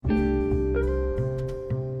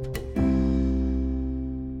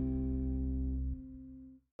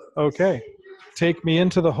Okay, take me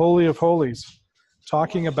into the Holy of Holies,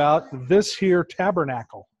 talking about this here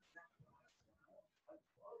tabernacle.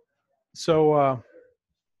 So,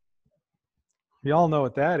 y'all know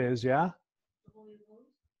what that is, yeah?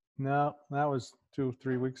 No, that was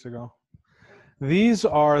 2-3 weeks ago. These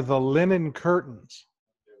are the linen curtains.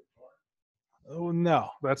 Oh, no,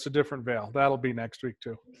 that's a different veil. That'll be next week,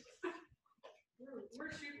 too.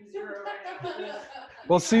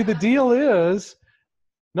 Well, see, the deal is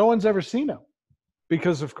no one's ever seen them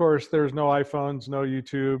because, of course, there's no iPhones, no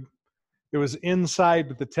YouTube. It was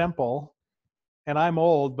inside the temple, and I'm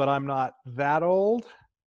old, but I'm not that old,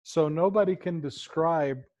 so nobody can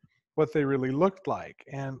describe what they really looked like.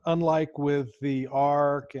 And unlike with the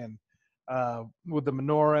ark and with the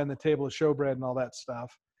menorah and the table of showbread and all that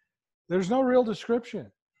stuff, there's no real description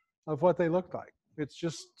of what they looked like. It's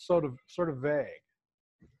just sort of vague.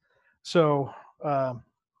 So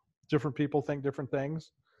different people think different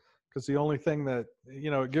things, because the only thing that,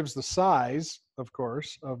 it gives the size, of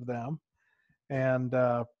course, of them, and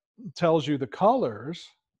tells you the colors,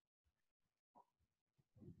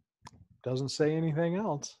 doesn't say anything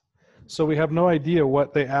else. So we have no idea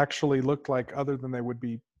what they actually looked like, other than they would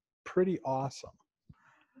be pretty awesome.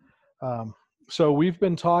 So we've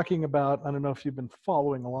been talking about, I don't know if you've been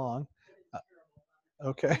following along.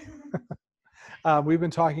 Okay. We've been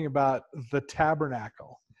talking about the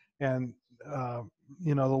tabernacle, and the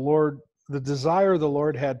Lord, the desire the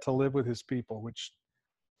Lord had to live with his people, which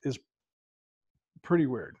is pretty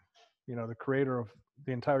weird. The creator of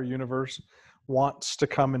the entire universe wants to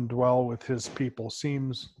come and dwell with his people.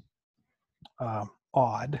 Seems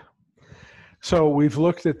odd. So we've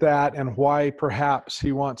looked at that and why perhaps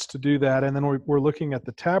he wants to do that. And then we're looking at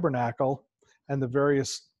the tabernacle and the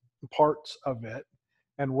various parts of it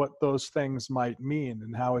and what those things might mean,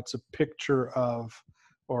 and how it's a picture of,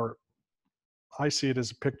 or I see it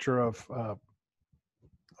as a picture of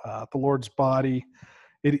the Lord's body.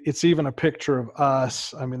 It's even a picture of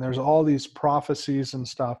us. I mean, there's all these prophecies and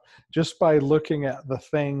stuff just by looking at the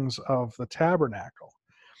things of the tabernacle.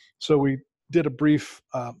 So we did a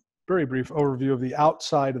very brief overview of the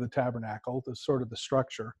outside of the tabernacle, the sort of the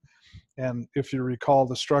structure. And if you recall,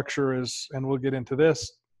 the structure is, and we'll get into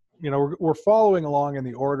this, we're following along in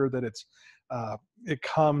the order that it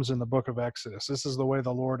comes in the book of Exodus. This is the way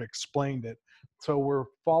the Lord explained it. So we're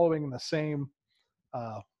following the same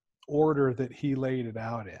order that he laid it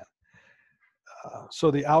out in.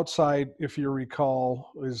 So the outside, if you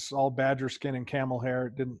recall, is all badger skin and camel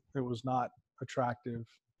hair. It was not attractive,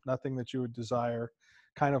 nothing that you would desire.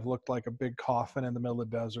 Kind of looked like a big coffin in the middle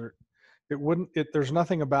of the desert. There's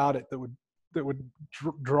nothing about it that would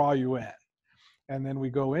draw you in. And then we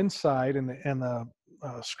go inside, and the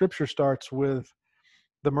scripture starts with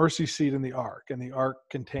the mercy seat and the ark. And the ark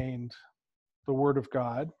contained the word of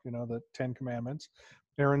God, the 10 commandments,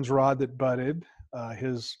 Aaron's rod that budded,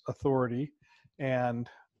 his authority, and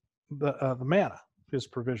the manna, his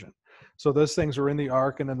provision. So those things were in the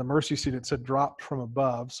ark. And then the mercy seat, it said dropped from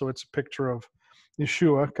above. So it's a picture of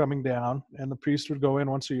Yeshua coming down, and the priest would go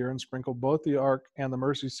in once a year and sprinkle both the ark and the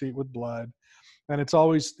mercy seat with blood. And it's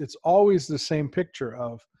always the same picture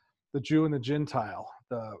of the Jew and the Gentile,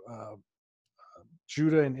 the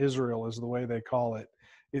Judah and Israel is the way they call it.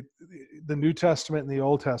 The New Testament and the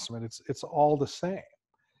Old Testament, it's all the same.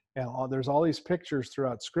 And there's all these pictures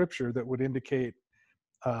throughout Scripture that would indicate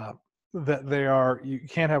that you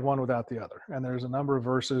can't have one without the other. And there's a number of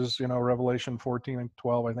verses, Revelation 14 and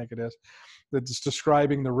 12, I think it is, that's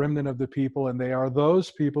describing the remnant of the people, and they are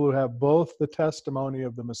those people who have both the testimony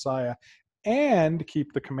of the Messiah and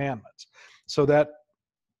keep the commandments. So that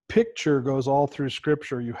picture goes all through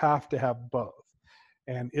Scripture. You have to have both.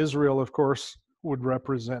 And Israel, of course, would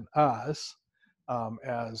represent us,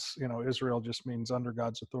 as Israel just means under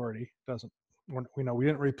God's authority. We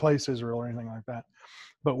didn't replace Israel or anything like that,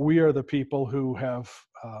 but we are the people who have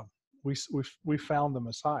we found the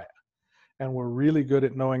Messiah, and we're really good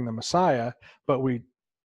at knowing the Messiah, but we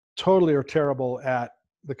totally are terrible at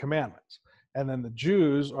the commandments. And then the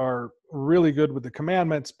Jews are really good with the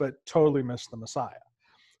commandments, but totally miss the Messiah.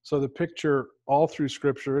 So the picture all through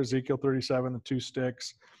Scripture, Ezekiel 37, the 2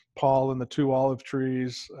 sticks, Paul and the 2 olive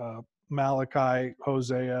trees, Malachi,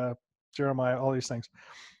 Hosea, Jeremiah, all these things.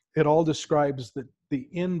 It all describes the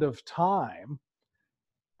end of time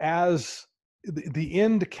as the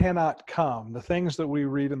end cannot come. The things that we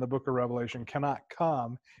read in the book of Revelation cannot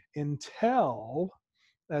come until,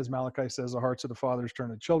 as Malachi says, the hearts of the fathers turn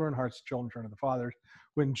to children, hearts of children turn to the fathers.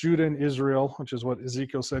 When Judah and Israel, which is what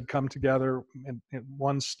Ezekiel said, come together in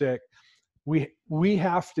one stick, we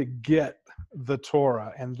have to get the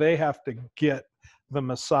Torah, and they have to get the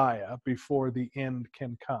Messiah before the end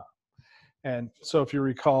can come. And so if you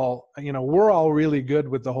recall, we're all really good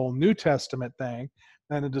with the whole New Testament thing.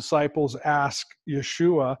 And the disciples ask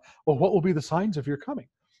Yeshua, well, what will be the signs of your coming?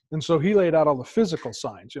 And so he laid out all the physical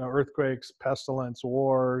signs, earthquakes, pestilence,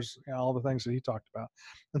 wars, all the things that he talked about.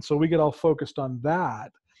 And so we get all focused on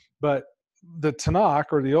that. But the Tanakh,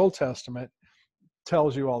 or the Old Testament,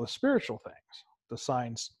 tells you all the spiritual things, the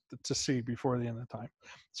signs to see before the end of time.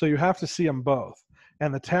 So you have to see them both.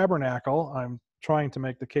 And the tabernacle, I'm trying to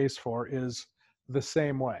make the case for, is the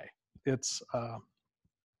same way. It's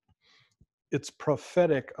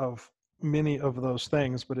prophetic of many of those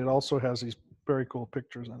things, but it also has these very cool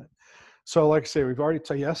pictures in it. So like I say, we've already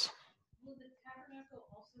said yes. Will the tabernacle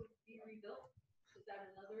also be rebuilt? Is that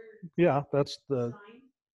another? Yeah, that's the sign?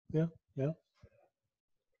 yeah.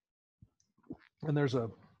 And there's a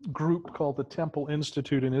group called the Temple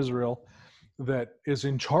Institute in Israel that is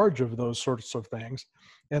in charge of those sorts of things,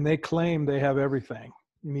 and they claim they have everything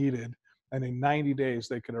needed, and in 90 days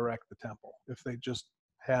they could erect the temple if they just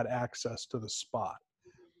had access to the spot,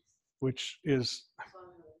 which is,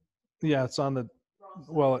 yeah, it's on the,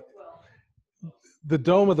 well, the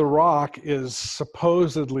Dome of the Rock is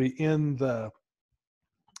supposedly in the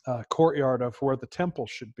courtyard of where the temple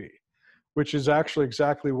should be, which is actually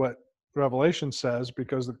exactly what Revelation says,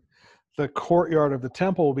 because the courtyard of the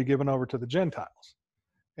temple will be given over to the Gentiles.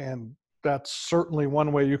 And that's certainly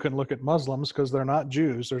one way you can look at Muslims, because they're not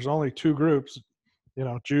Jews. There's only two groups,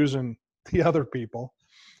 Jews and the other people.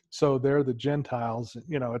 So they're the Gentiles.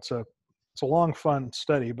 It's a long, fun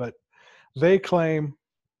study, but they claim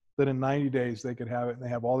that in 90 days they could have it, and they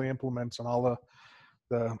have all the implements and all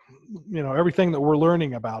the everything that we're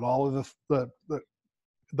learning about, all of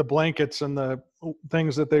the blankets and the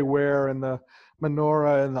things that they wear and the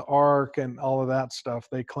menorah and the ark and all of that stuff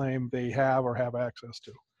they claim they have or have access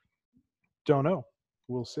to. Don't know.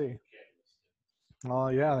 We'll see. Oh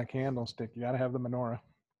yeah, the candlestick. You got to have the menorah.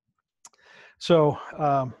 So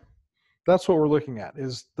that's what we're looking at,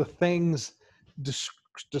 is the things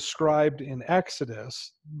described in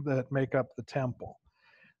Exodus that make up the temple.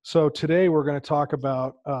 So today we're going to talk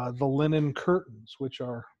about the linen curtains, which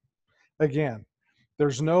are, again,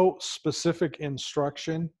 there's no specific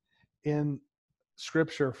instruction in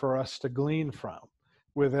Scripture for us to glean from.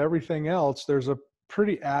 With everything else, there's a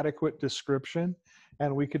pretty adequate description,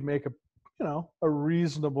 and we could make a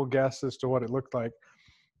reasonable guess as to what it looked like.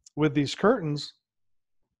 With these curtains,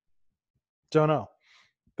 don't know.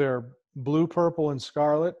 They're blue, purple, and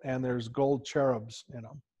scarlet, and there's gold cherubs in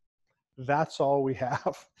them. That's all we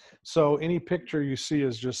have. So any picture you see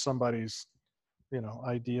is just somebody's,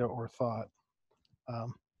 idea or thought.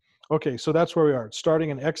 Okay, so that's where we are.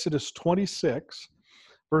 Starting in Exodus 26,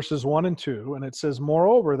 verses 1 and 2, and it says,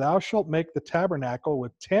 "Moreover, thou shalt make the tabernacle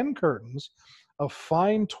with 10 curtains of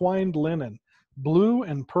fine twined linen, blue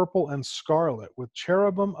and purple and scarlet, with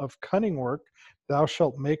cherubim of cunning work thou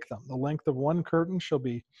shalt make them. The length of one curtain shall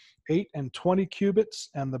be 28 cubits,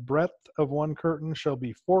 and the breadth of one curtain shall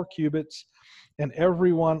be 4 cubits, and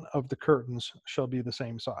every one of the curtains shall be the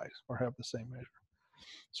same size," or have the same measure.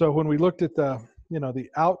 So when we looked at the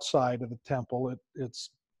outside of the temple, it's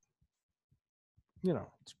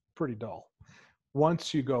pretty dull.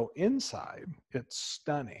 Once you go inside, it's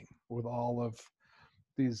stunning with all of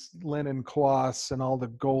these linen cloths and all the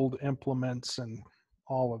gold implements and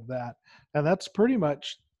all of that. And that's pretty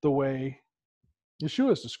much the way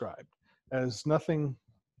Yeshua is described, as nothing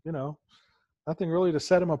really to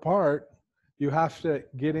set him apart. You have to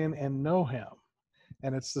get in and know him.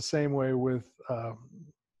 And it's the same way with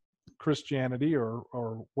Christianity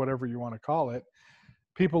or whatever you want to call it.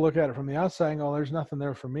 People look at it from the outside and go, there's nothing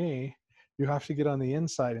there for me. You have to get on the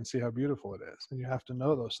inside and see how beautiful it is. And you have to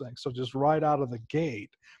know those things. So just right out of the gate,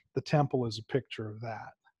 the temple is a picture of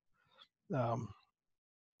that.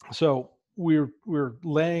 So we're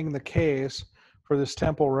laying the case for this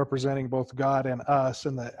temple representing both God and us,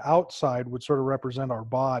 and the outside would sort of represent our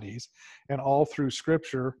bodies. And all through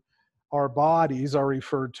Scripture, our bodies are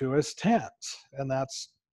referred to as tents. And that's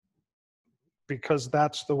because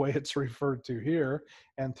that's the way it's referred to here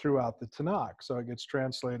and throughout the Tanakh. So it gets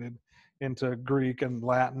translated into Greek and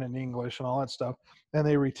Latin and English and all that stuff. And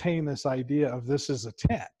they retain this idea of this is a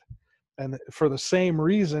tent. And for the same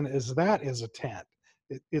reason as that is a tent.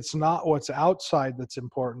 It's not what's outside that's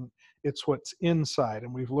important. It's what's inside.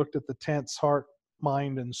 And we've looked at the tent's heart,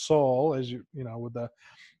 mind, and soul, as with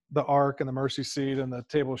the ark and the mercy seat and the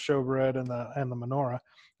table of showbread and the menorah.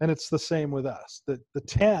 And it's the same with us. The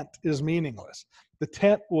tent is meaningless. The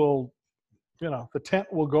tent will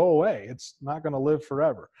go away. It's not going to live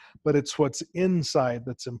forever. But it's what's inside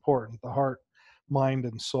that's important, the heart, mind,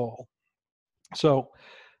 and soul. So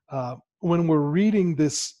when we're reading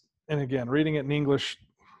this, and again, reading it in English,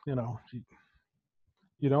 you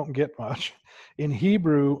don't get much. In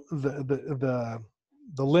Hebrew, the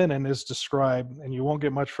linen is described, and you won't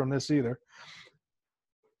get much from this either.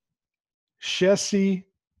 Shesi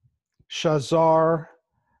Shazar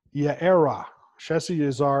Ya'era. Shesi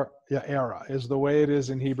Shazar Ya'era is the way it is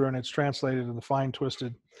in Hebrew, and it's translated in the fine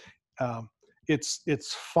twisted.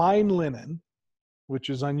 It's fine linen, which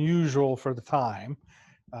is unusual for the time.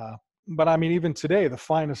 But I mean, even today, the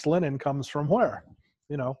finest linen comes from where?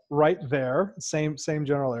 Right there, same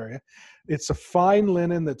general area. It's a fine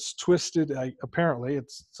linen that's twisted. Apparently,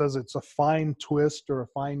 it says it's a fine twist or a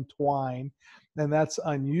fine twine, and that's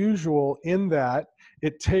unusual in that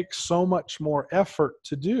it takes so much more effort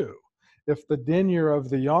to do. If the denier of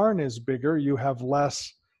the yarn is bigger, you have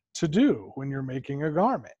less to do when you're making a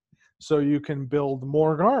garment. So you can build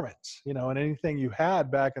more garments, and anything you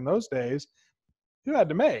had back in those days, you had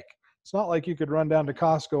to make. It's not like you could run down to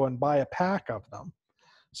Costco and buy a pack of them.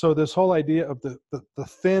 So this whole idea of the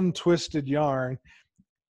thin, twisted yarn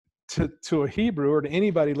to a Hebrew or to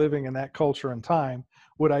anybody living in that culture and time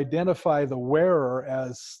would identify the wearer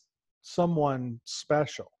as someone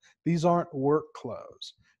special. These aren't work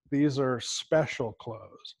clothes. These are special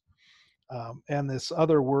clothes. And this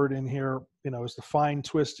other word in here, is the fine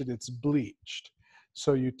twisted, it's bleached.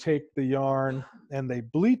 So you take the yarn and they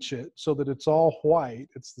bleach it so that it's all white.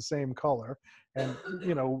 It's the same color. And,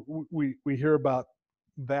 we hear about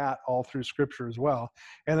that all through scripture as well.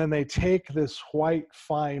 And then they take this white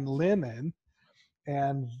fine linen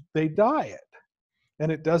and they dye it.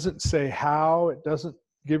 And it doesn't say how, it doesn't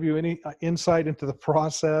give you any insight into the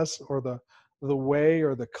process or the way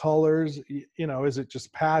or the colors. Is it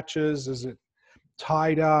just patches? Is it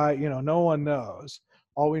tie-dye? No one knows.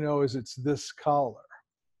 All we know is it's this color.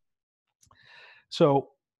 So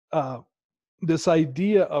this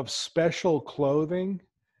idea of special clothing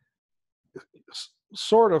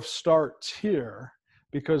sort of starts here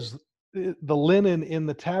because the linen in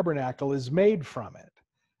the tabernacle is made from it,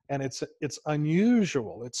 and it's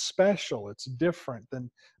unusual, it's special, it's different than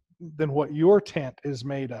what your tent is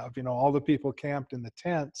made of. All the people camped in the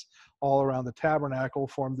tents all around the tabernacle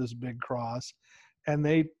formed this big cross, and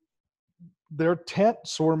their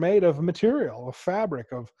tents were made of material, of fabric,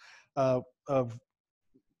 of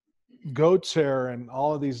goat's hair and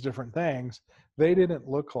all of these different things. They didn't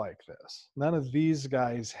look like this. None of these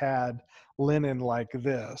guys had linen like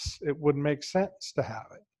this. It wouldn't make sense to have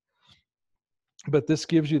it. But this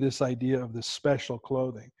gives you this idea of this special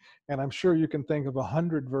clothing. And I'm sure you can think of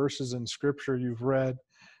 100 verses in scripture you've read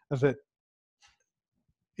that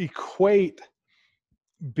equate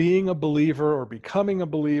being a believer or becoming a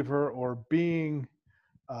believer or being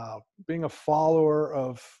a follower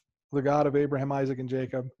of the God of Abraham, Isaac, and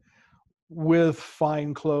Jacob with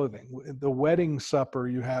fine clothing. The wedding supper,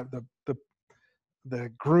 you have the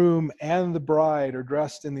groom and the bride are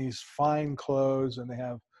dressed in these fine clothes, and they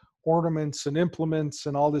have ornaments and implements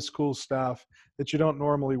and all this cool stuff that you don't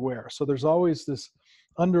normally wear. So there's always this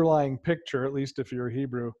underlying picture, at least if you're a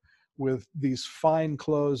Hebrew, with these fine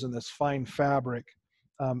clothes and this fine fabric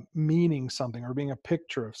meaning something or being a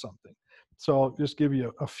picture of something. So I'll just give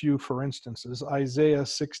you a few for instances. Isaiah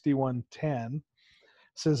 61:10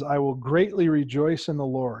 says, I will greatly rejoice in the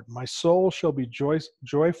Lord. My soul shall be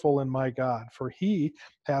joyful in my God, for he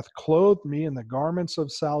hath clothed me in the garments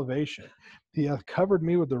of salvation. He hath covered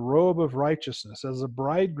me with the robe of righteousness, as a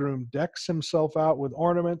bridegroom decks himself out with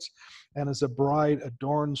ornaments, and as a bride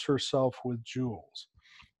adorns herself with jewels.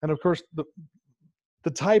 And of course,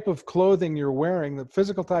 the type of clothing you're wearing, the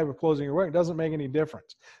physical type of clothing you're wearing, doesn't make any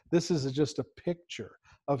difference. This is just a picture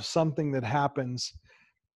of something that happens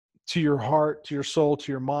to your heart, to your soul,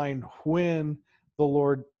 to your mind when the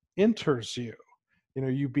Lord enters you.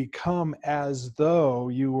 You become as though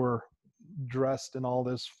you were dressed in all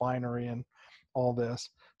this finery and all this.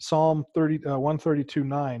 Psalm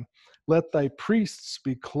 132:9, let thy priests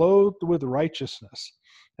be clothed with righteousness,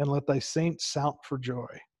 and let thy saints shout for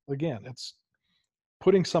joy. Again, it's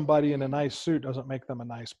putting somebody in a nice suit doesn't make them a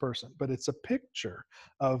nice person, but it's a picture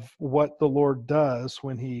of what the Lord does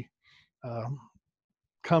when he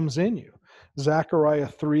comes in you. Zechariah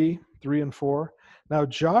 3:3-4. Now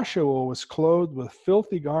Joshua was clothed with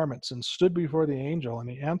filthy garments and stood before the angel, and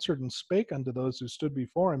he answered and spake unto those who stood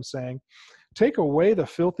before him, saying, take away the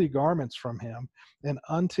filthy garments from him. And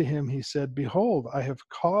unto him he said, behold, I have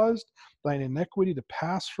caused thine iniquity to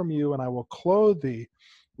pass from you, and I will clothe thee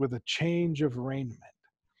with a change of raiment.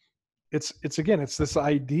 It's this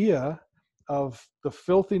idea of the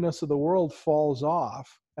filthiness of the world falls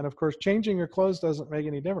off, And of course, changing your clothes doesn't make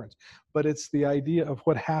any difference, but it's the idea of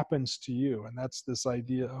what happens to you. And that's this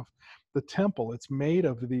idea of the temple. It's made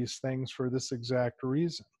of these things for this exact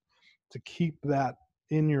reason, to keep that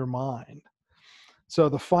in your mind. So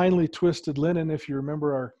the finely twisted linen, if you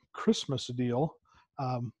remember our Christmas deal,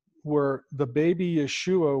 where the baby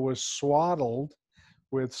Yeshua was swaddled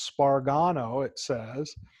with spargano, it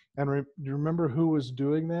says. And do you remember who was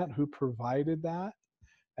doing that? Who provided that?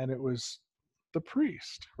 And it was the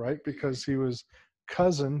priest, right? Because he was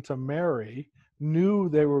cousin to Mary, knew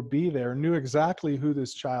they would be there, knew exactly who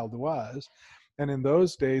this child was. And in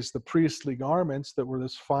those days, the priestly garments that were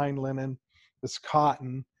this fine linen, this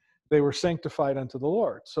cotton, they were sanctified unto the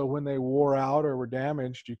Lord. So when they wore out or were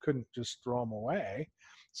damaged, you couldn't just throw them away.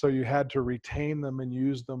 So you had to retain them and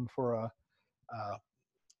use them for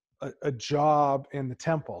a job in the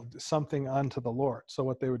temple, something unto the Lord. So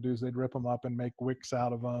what they would do is they'd rip them up and make wicks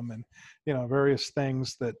out of them, and various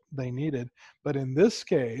things that they needed. But in this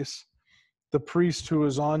case, the priest who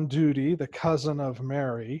was on duty, the cousin of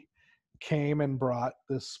Mary, came and brought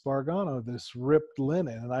this spargano, this ripped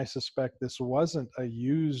linen. And I suspect this wasn't a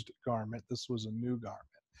used garment, this was a new garment,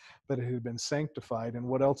 but it had been sanctified. And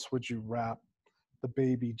what else would you wrap the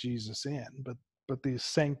baby Jesus in but these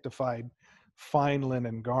sanctified fine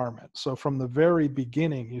linen garments? So from the very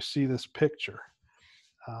beginning, you see this picture.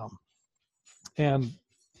 And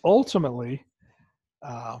ultimately,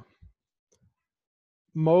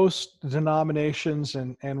 most denominations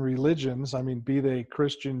and religions, I mean, be they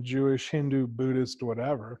Christian, Jewish, Hindu, Buddhist,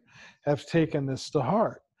 whatever, have taken this to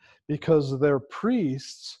heart, because their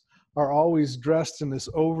priests are always dressed in this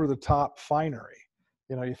over-the-top finery.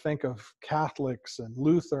 You think of Catholics and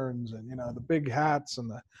Lutherans and, the big hats and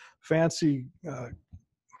the fancy,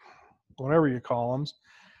 whatever you call them,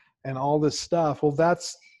 and all this stuff. Well,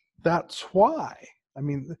 that's why. I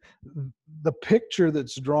mean, the picture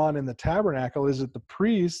that's drawn in the tabernacle is that the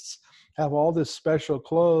priests have all this special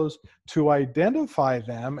clothes to identify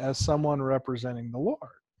them as someone representing the Lord.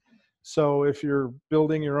 So if you're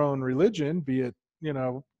building your own religion, be it,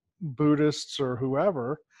 Buddhists or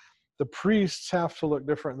whoever, the priests have to look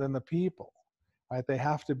different than the people, right? They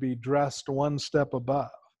have to be dressed one step above.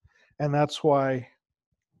 And that's why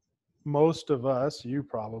most of us, you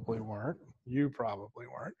probably weren't,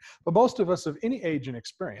 but most of us of any age and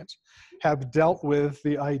experience have dealt with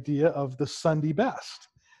the idea of the Sunday best.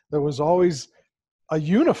 There was always a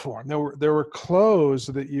uniform. There were clothes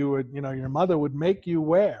that you would, your mother would make you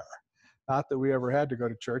wear. Not that we ever had to go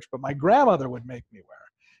to church, but my grandmother would make me wear,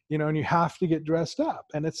 and you have to get dressed up.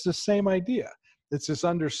 And it's the same idea. It's this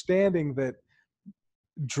understanding that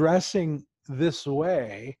dressing this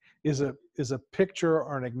way is a picture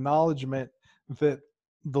or an acknowledgement that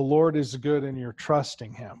the Lord is good and you're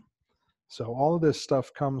trusting him. So all of this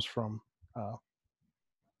stuff comes from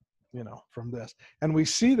from this. And we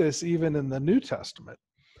see this even in the New Testament.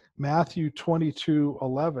 Matthew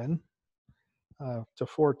 22:11 to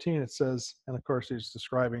 14, it says, and of course he's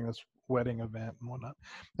describing this wedding event and whatnot.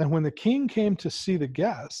 And when the king came to see the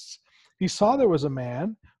guests, he saw there was a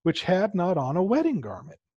man which had not on a wedding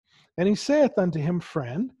garment. And he saith unto him,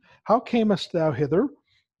 Friend, how camest thou hither,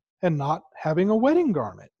 and not having a wedding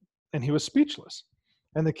garment? And he was speechless.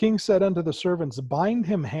 And the king said unto the servants, Bind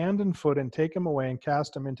him hand and foot, and take him away, and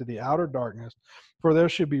cast him into the outer darkness, for there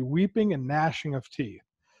should be weeping and gnashing of teeth.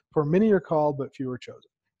 For many are called, but few are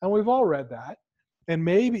chosen. And we've all read that, and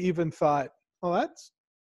maybe even thought, well, that's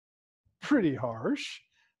pretty harsh.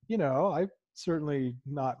 I've certainly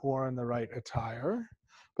not worn the right attire.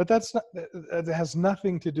 But it has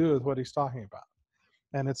nothing to do with what he's talking about.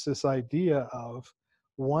 And it's this idea of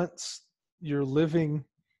once you're living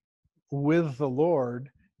with the Lord,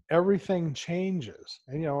 everything changes.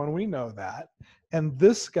 And we know that. And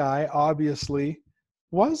this guy obviously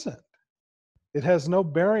wasn't. It has no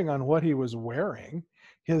bearing on what he was wearing.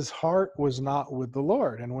 His heart was not with the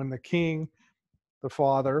Lord. And when the king, the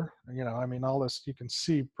father, all this, you can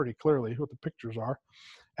see pretty clearly what the pictures are,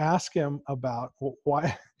 ask him about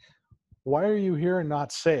why are you here and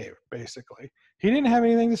not saved, basically. He didn't have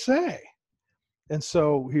anything to say. And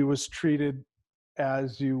so he was treated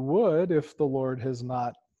as you would if the Lord has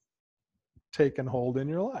not taken hold in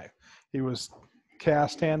your life. He was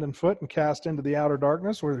cast hand and foot and cast into the outer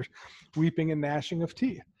darkness where there's weeping and gnashing of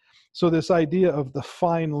teeth. So this idea of the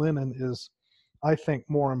fine linen is, I think,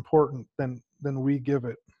 more important than we give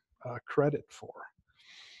it credit for.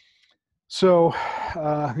 So,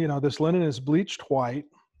 this linen is bleached white,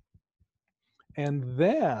 and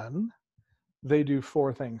then they do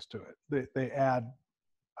four things to it. They add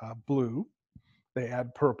blue, they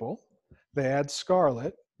add purple, they add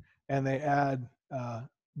scarlet, and they add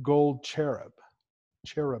gold cherub.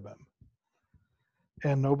 cherubim.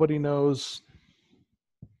 And nobody knows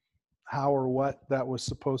how or what that was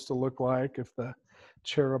supposed to look like, if the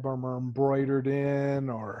cherubim are embroidered in,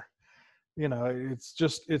 or,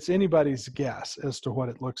 it's anybody's guess as to what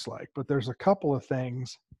it looks like. But there's a couple of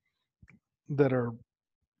things that are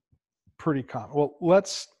pretty common. Well,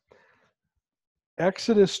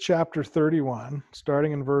 Exodus chapter 31,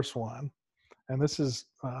 starting in verse 1. And this is,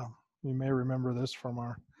 you may remember this from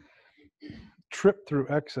our trip through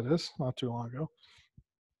Exodus not too long ago.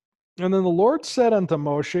 And then the Lord said unto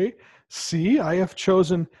Moshe, See, I have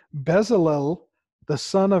chosen Bezalel, the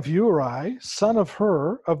son of Uri, son of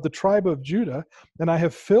Hur, of the tribe of Judah, and I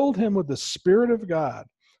have filled him with the Spirit of God,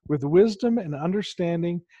 with wisdom and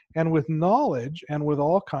understanding, and with knowledge, and with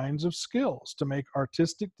all kinds of skills, to make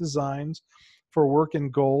artistic designs, for work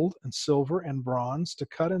in gold and silver and bronze, to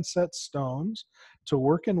cut and set stones, to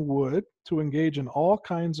work in wood, to engage in all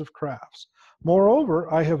kinds of crafts.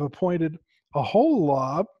 Moreover, I have appointed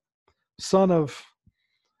Aholiab, son of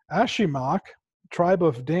Ashimach, tribe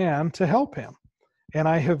of Dan, to help him. And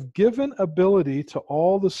I have given ability to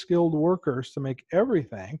all the skilled workers to make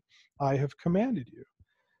everything I have commanded you.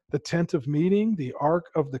 The tent of meeting, the ark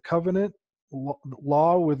of the covenant,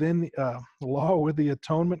 law with the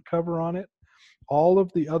atonement cover on it, all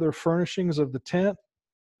of the other furnishings of the tent,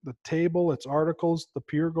 the table, its articles, the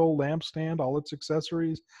pure gold lampstand, all its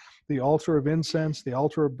accessories, the altar of incense, the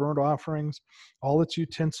altar of burnt offerings, all its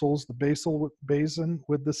utensils, the basin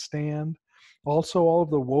with the stand, also all of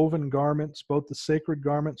the woven garments, both the sacred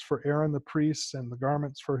garments for Aaron the priest and the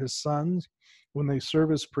garments for his sons when they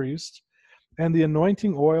serve as priests, and the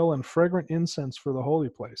anointing oil and fragrant incense for the holy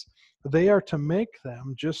place. They are to make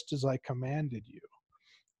them just as I commanded you.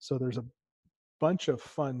 So there's a bunch of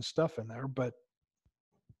fun stuff in there, but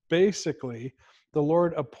basically the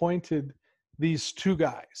Lord appointed these two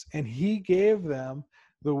guys, and he gave them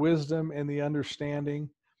the wisdom and the understanding.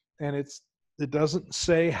 And it doesn't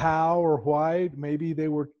say how or why. Maybe they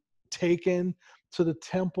were taken to the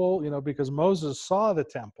temple, because Moses saw the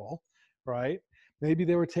temple, right? Maybe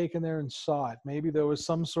they were taken there and saw it. Maybe there was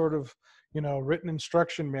some sort of, written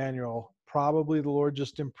instruction manual. Probably the Lord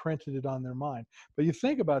just imprinted it on their mind. But you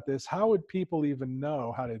think about this, how would people even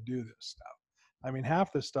know how to do this stuff? I mean,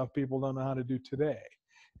 half the stuff people don't know how to do today.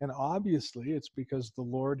 And obviously it's because the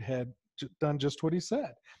Lord had done just what he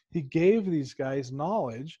said. He gave these guys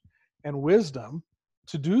knowledge and wisdom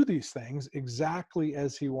to do these things exactly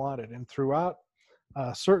as he wanted. And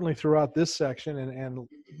certainly throughout this section and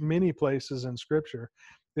many places in Scripture,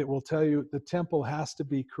 it will tell you the temple has to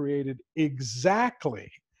be created exactly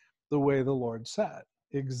the way the Lord said,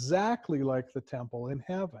 exactly like the temple in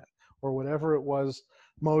heaven or whatever it was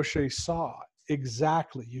Moshe saw.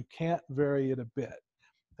 Exactly. You can't vary it a bit.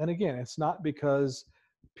 And again, it's not because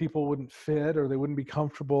people wouldn't fit or they wouldn't be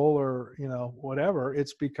comfortable or, whatever.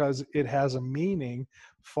 It's because it has a meaning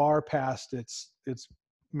far past its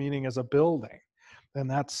meaning as a building. And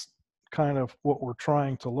that's kind of what we're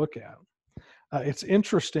trying to look at. It's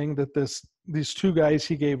interesting that these two guys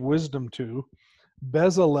he gave wisdom to,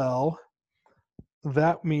 Bezalel,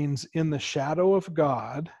 that means in the shadow of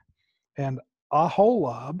God, and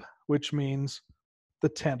Aholiab, which means the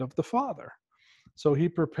tent of the Father. So he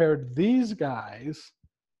prepared these guys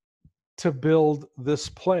to build this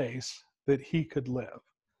place that he could live.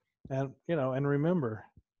 And, and remember,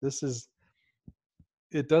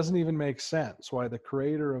 it doesn't even make sense why the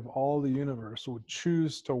creator of all the universe would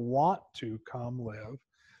choose to want to come live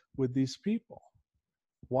with these people.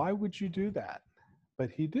 Why would you do that?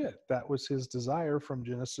 But he did. That was his desire from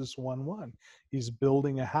Genesis 1:1. He's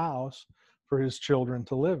building a house for his children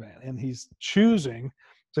to live in, and he's choosing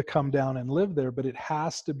to come down and live there, but it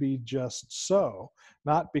has to be just so,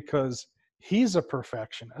 not because he's a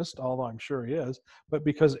perfectionist, although I'm sure he is, but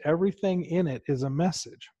because everything in it is a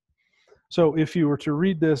message. So if you were to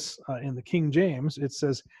read this in the King James, it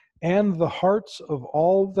says, and the hearts of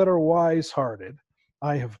all that are wise-hearted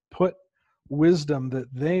I have put wisdom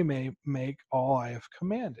that they may make all I have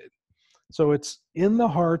commanded. So it's in the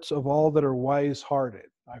hearts of all that are wise-hearted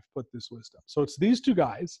I've put this wisdom. So it's these two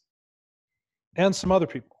guys and some other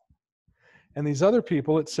people. And these other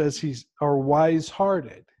people, it says are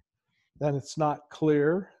wise-hearted. Then it's not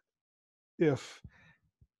clear if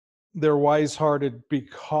they're wise-hearted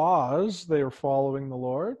because they are following the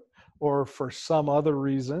Lord or for some other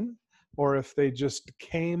reason, or if they just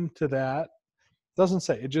came to that. It doesn't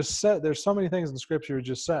say. It just said, there's so many things in Scripture it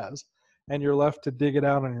just says, and you're left to dig it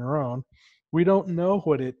out on your own. We don't know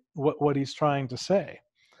what he's trying to say.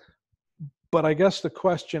 But I guess the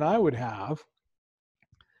question I would have,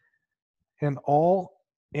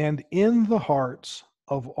 and in the hearts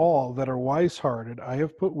of all that are wise-hearted, I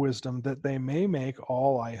have put wisdom that they may make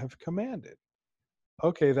all I have commanded.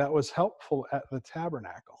 Okay, that was helpful at the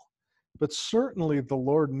tabernacle. But certainly the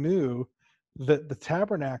Lord knew that the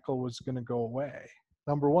tabernacle was going to go away.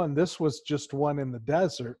 Number one, this was just one in the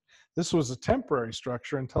desert. This was a temporary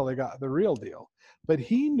structure until they got the real deal. But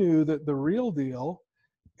he knew that the real deal,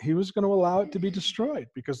 he was going to allow it to be destroyed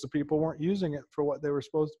because the people weren't using it for what they were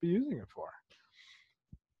supposed to be using it for.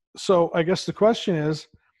 So I guess the question is,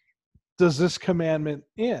 does this commandment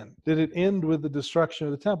end? Did it end with the destruction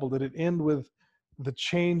of the temple? Did it end with the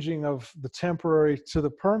changing of the temporary to the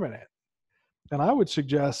permanent? And I would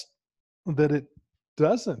suggest that it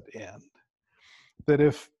doesn't end. That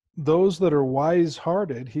if those that are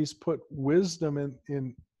wise-hearted, he's put wisdom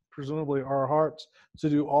in presumably our hearts to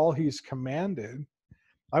do all he's commanded,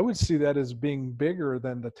 I would see that as being bigger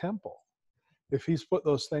than the temple. If he's put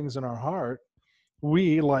those things in our heart,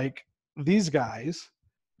 we, like these guys,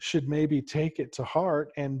 should maybe take it to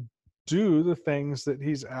heart and do the things that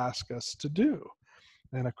he's asked us to do.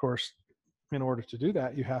 And of course, in order to do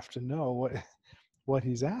that, you have to know what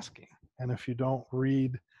he's asking. And if you don't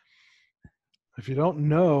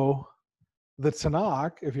know the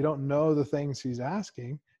Tanakh, if you don't know the things he's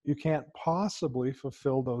asking, you can't possibly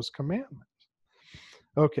fulfill those commandments.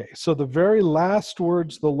 Okay, so the very last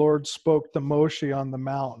words the Lord spoke to Moshe on the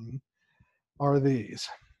mountain are these.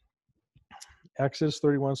 Exodus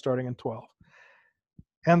 31, starting in 12.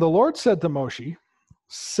 And the Lord said to Moshe,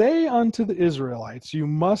 say unto the Israelites, you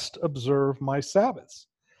must observe my Sabbaths.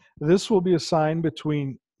 This will be a sign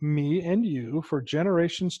between me and you for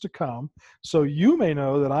generations to come, so you may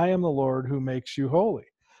know that I am the Lord who makes you holy.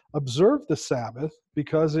 Observe the Sabbath,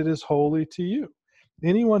 because it is holy to you.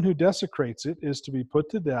 Anyone who desecrates it is to be put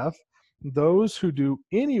to death. Those who do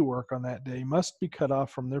any work on that day must be cut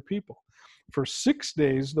off from their people. For 6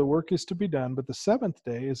 days the work is to be done, but the seventh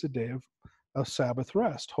day is a day of Sabbath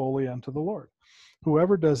rest, holy unto the Lord.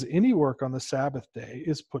 Whoever does any work on the Sabbath day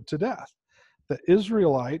is put to death. The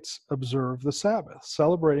Israelites observe the Sabbath,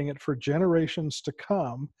 celebrating it for generations to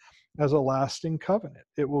come as a lasting covenant.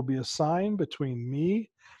 It will be a sign between me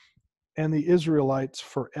and the Israelites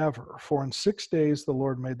forever. For in 6 days the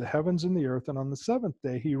Lord made the heavens and the earth, and on the seventh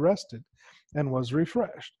day he rested and was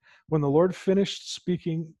refreshed. When the Lord finished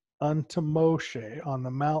speaking unto Moshe on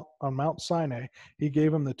Mount Sinai, he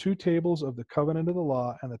gave him the 2 tables of the covenant of the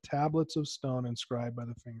law and the tablets of stone inscribed by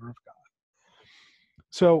the finger of God.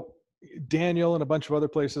 So Daniel and a bunch of other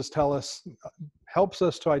places helps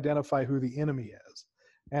us to identify who the enemy is.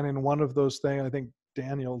 And in one of those things, I think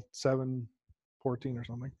Daniel 7:14 or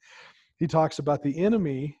something, he talks about the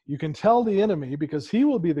enemy. You can tell the enemy because he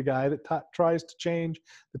will be the guy that tries to change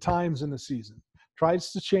the times in the season,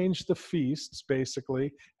 tries to change the feasts,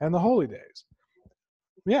 basically, and the holy days.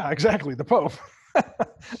 Yeah, exactly, the Pope,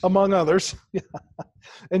 among others. Yeah.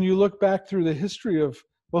 And you look back through the history of,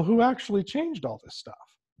 well, who actually changed all this stuff?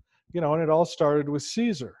 And it all started with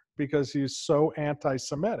Caesar because he's so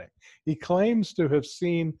anti-Semitic. He claims to have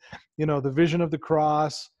seen, the vision of the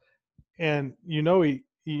cross, and he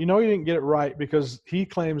didn't get it right because he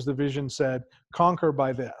claims the vision said, conquer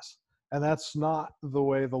by this. And that's not the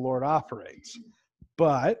way the Lord operates.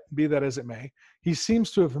 But be that as it may, he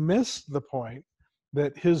seems to have missed the point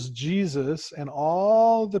that his Jesus and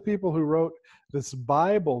all the people who wrote this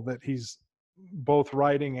Bible that he's both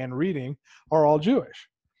writing and reading are all Jewish.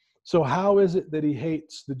 So how is it that he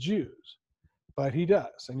hates the Jews? But he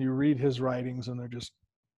does. And you read his writings and they're just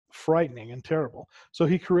frightening and terrible. So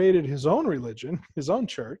he created his own religion, his own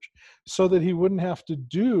church, so that he wouldn't have to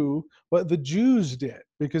do what the Jews did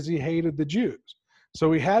because he hated the Jews.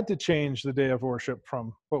 So he had to change the day of worship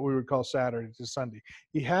from what we would call Saturday to Sunday.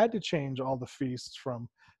 He had to change all the feasts from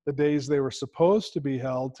the days they were supposed to be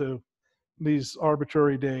held to these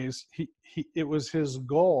arbitrary days. It was his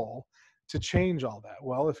goal to change all that.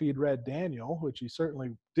 Well, if he'd read Daniel, which he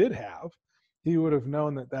certainly did have, he would have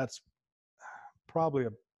known that that's probably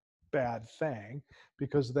a bad thing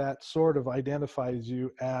because that sort of identifies you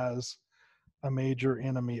as a major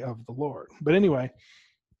enemy of the Lord. But anyway,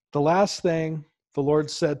 the last thing the Lord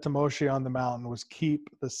said to Moshe on the mountain was keep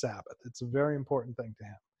the Sabbath. It's a very important thing to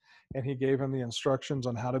him. And he gave him the instructions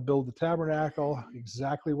on how to build the tabernacle,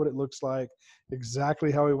 exactly what it looks like,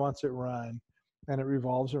 exactly how he wants it run, and it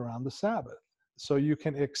revolves around the Sabbath. So you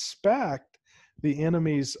can expect the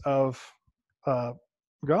enemies of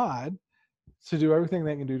God to do everything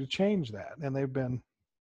they can do to change that. And they've been,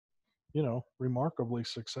 remarkably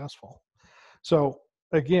successful. So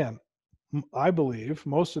again, I believe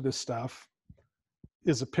most of this stuff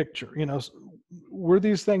is a picture. Were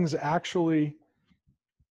these things actually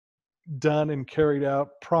done and carried out.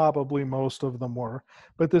 Probably most of them were.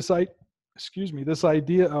 But this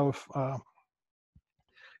idea of,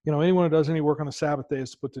 anyone who does any work on the Sabbath day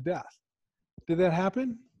is put to death. Did that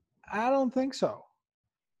happen? I don't think so.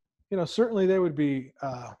 Certainly they would be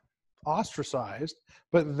ostracized,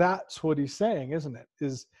 but that's what he's saying, isn't it?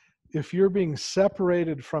 Is if you're being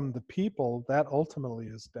separated from the people, that ultimately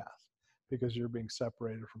is death, because you're being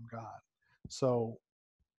separated from God. So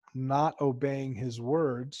not obeying his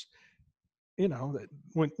words, that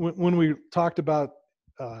when we talked about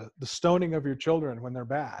the stoning of your children when they're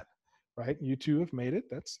bad, right? You two have made it.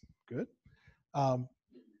 That's good.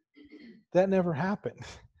 That never happened.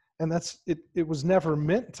 And it was never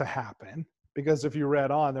meant to happen, because if you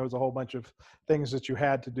read on, there was a whole bunch of things that you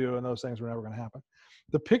had to do, and those things were never going to happen.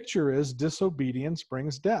 The picture is disobedience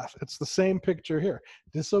brings death. It's the same picture here.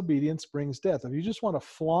 Disobedience brings death. If you just want to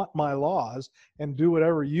flaunt my laws and do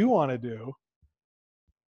whatever you want to do,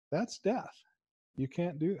 that's death. You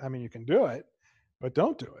can't do, you can do it, but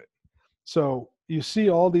don't do it. So you see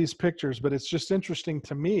all these pictures, but it's just interesting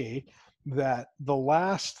to me that the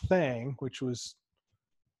last thing, which was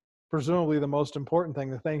presumably the most important thing,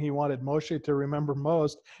 the thing he wanted Moshe to remember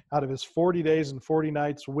most out of his 40 days and 40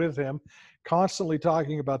 nights with him, constantly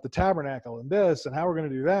talking about the tabernacle and this and how we're going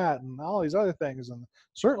to do that and all these other things, and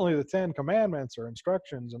certainly the 10 commandments or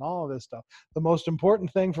instructions and all of this stuff. The most important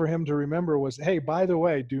thing for him to remember was, hey, by the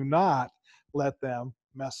way, do not let them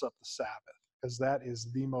mess up the Sabbath, because that is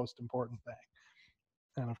the most important thing.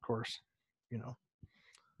 And of course,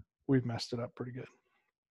 we've messed it up pretty good.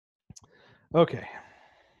 Okay.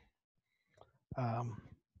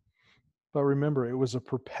 But remember, it was a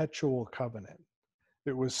perpetual covenant.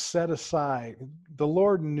 It was set aside. The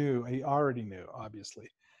Lord knew, he already knew, obviously,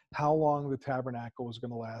 how long the tabernacle was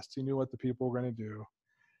going to last. He knew what the people were going to do.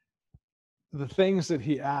 The things that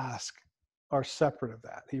he asked are separate of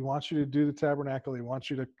that. He wants you to do the tabernacle. He wants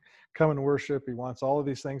you to come and worship. He wants all of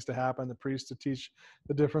these things to happen. The priest to teach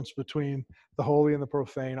the difference between the holy and the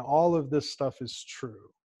profane. All of this stuff is true.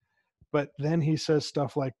 But then he says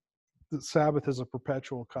stuff like, the Sabbath is a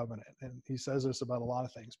perpetual covenant. And he says this about a lot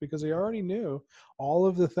of things, because he already knew all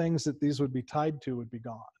of the things that these would be tied to would be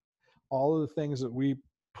gone. All of the things that we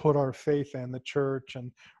put our faith in, the church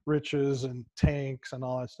and riches and tanks and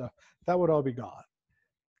all that stuff, that would all be gone.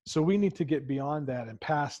 So we need to get beyond that and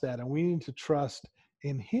past that, and we need to trust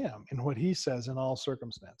in him, in what he says in all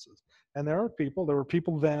circumstances. And there were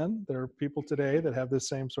people then, there are people today that have this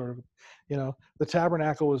same sort of, the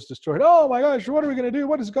tabernacle was destroyed. Oh my gosh, what are we going to do?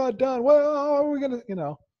 What has God done? Well, how are we going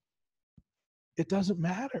to, it doesn't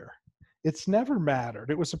matter. It's never mattered.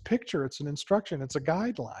 It was a picture. It's an instruction. It's a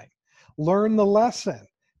guideline. Learn the lesson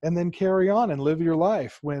and then carry on and live your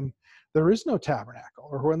life when there is no tabernacle,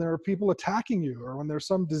 or when there are people attacking you, or when there's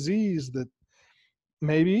some disease that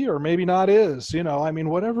maybe or maybe not is,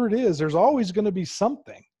 whatever it is, there's always going to be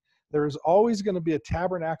something. There is always going to be a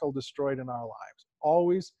tabernacle destroyed in our lives,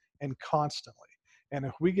 always and constantly. And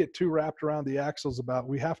if we get too wrapped around the axles about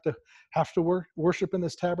we have to worship in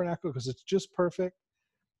this tabernacle because it's just perfect,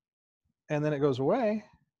 and then it goes away,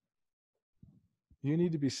 you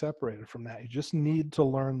need to be separated from that. You just need to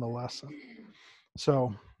learn the lesson.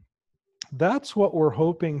 So that's what we're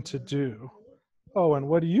hoping to do. Oh, and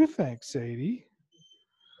what do you think, Sadie?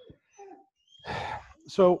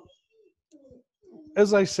 So,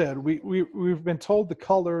 as I said, we've been told the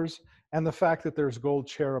colors and the fact that there's gold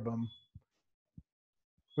cherubim.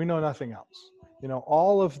 We know nothing else.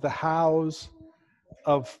 All of the hows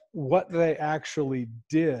of what they actually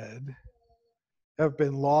did have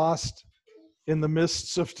been lost in the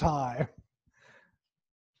mists of time.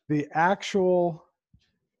 The actual,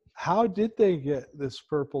 how did they get this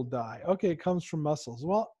purple dye? Okay, it comes from mussels.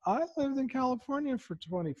 Well, I lived in California for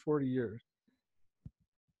 20, 40 years.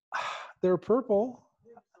 They're purple,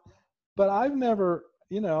 but I've never,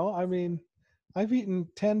 I've eaten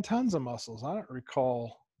 10 tons of mussels. I don't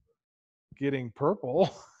recall getting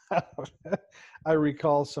purple. I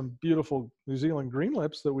recall some beautiful New Zealand green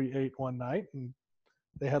lips that we ate one night, and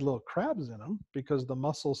they had little crabs in them because the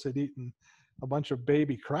mussels had eaten a bunch of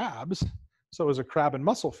baby crabs. So it was a crab and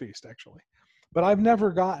mussel feast, actually. But I've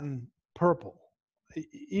never gotten purple,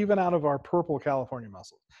 even out of our purple California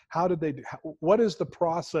mussels. How did they do? What is the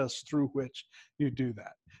process through which you do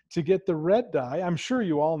that? To get the red dye, I'm sure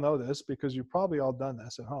you all know this because you've probably all done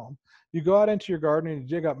this at home. You go out into your garden and you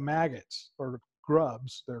dig up maggots, or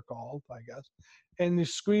grubs, they're called, I guess, and you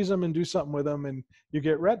squeeze them and do something with them, and you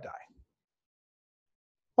get red dye.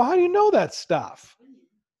 Well, how do you know that stuff?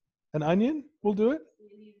 An onion will do it?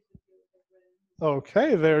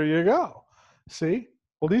 Okay, there you go. See?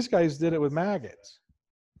 Well, these guys did it with maggots.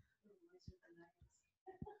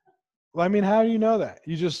 I mean, how do you know that?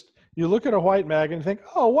 You look at a white magnet and think,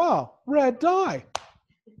 oh, wow, red dye.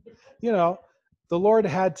 You know, the Lord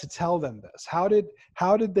had to tell them this. How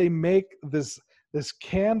did they make this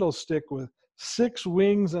candlestick with 6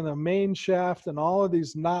 wings and a main shaft and all of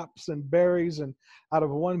these knops and berries and out of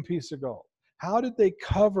one piece of gold? How did they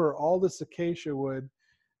cover all this acacia wood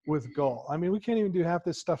with gold? I mean, we can't even do half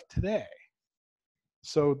this stuff today.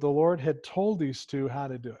 So the Lord had told these two how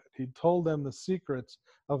to do it. He told them the secrets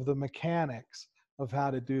of the mechanics of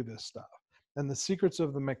how to do this stuff. And the secrets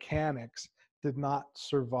of the mechanics did not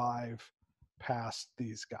survive past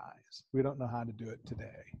these guys. We don't know how to do it today.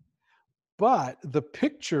 But the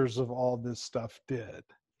pictures of all this stuff did.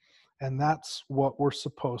 And that's what we're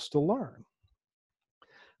supposed to learn.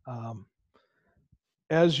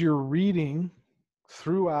 As you're reading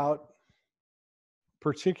throughout,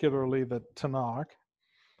 particularly the Tanakh,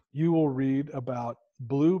 you will read about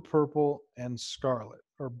blue, purple, and scarlet,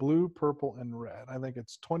 or blue, purple, and red. I think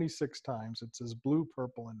it's 26 times it says blue,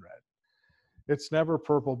 purple, and red. It's never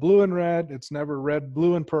purple, blue, and red. It's never red,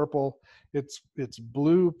 blue, and purple. It's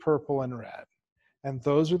blue, purple, and red. And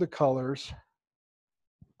those are the colors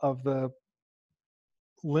of the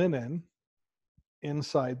linen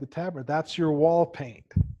inside the tabernacle. That's your wall paint.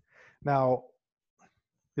 Now,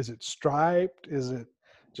 is it striped? Is it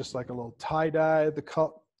just like a little tie-dye? The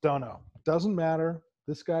color, don't know. Doesn't matter.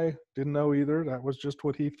 This guy didn't know either. That was just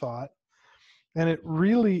what he thought. And it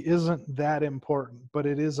really isn't that important, but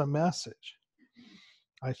it is a message,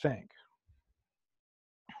 I think.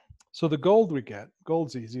 So the gold we get,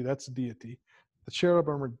 gold's easy. That's deity. The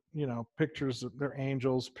cherubim are, pictures of, they're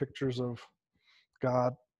angels, pictures of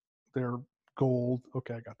God. They're gold.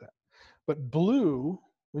 Okay, I got that. But blue,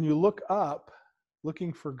 when you look up,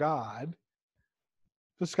 looking for God,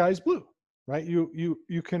 the sky's blue, right? You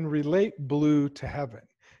can relate blue to heaven.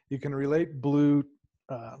 You can relate blue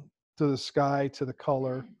to the sky, to the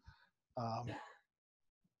color.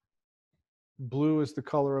 Blue is the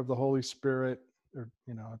color of the Holy Spirit. Or,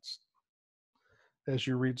 it's, as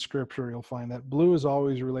you read scripture, you'll find that blue is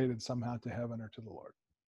always related somehow to heaven or to the Lord.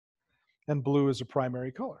 And blue is a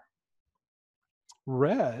primary color.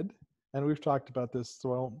 Red, and we've talked about this,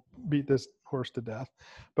 so I won't beat this horse to death,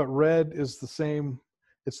 but red is the same,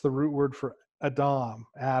 it's the root word for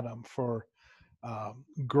Adam, for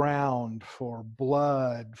ground, for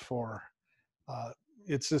blood, for,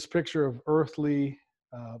 it's this picture of earthly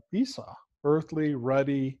Esau, earthly,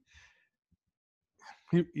 ruddy.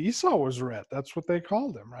 Esau was red. That's what they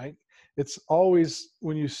called him, right? It's always,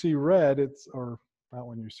 when you see red, or not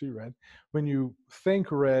when you see red, when you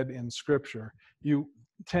think red in scripture, you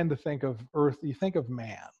tend to think of earth, you think of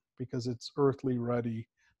man, because it's earthly, ruddy,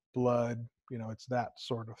 blood, it's that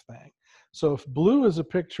sort of thing. So if blue is a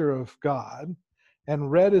picture of God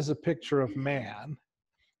and red is a picture of man,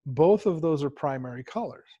 both of those are primary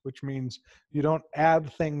colors, which means you don't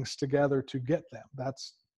add things together to get them.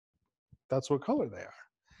 That's what color they are.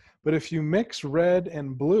 But if you mix red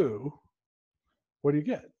and blue, what do you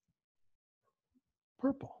get?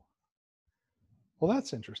 Purple. Well,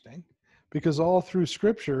 that's interesting, because all through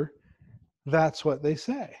scripture, that's what they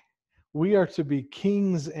say. We are to be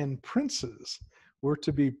kings and princes. We're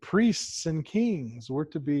to be priests and kings. We're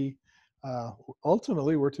to be,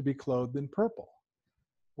 ultimately, we're to be clothed in purple.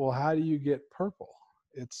 Well, how do you get purple?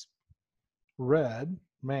 It's red,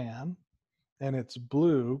 man, and it's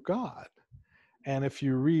blue, God. And if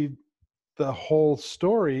you read the whole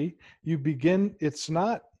story, you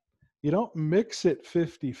don't mix it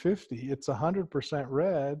 50-50. It's 100%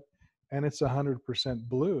 red and it's 100%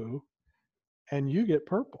 blue, and you get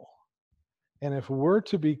purple. And if we're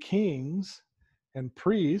to be kings and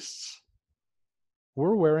priests,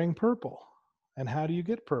 we're wearing purple. And how do you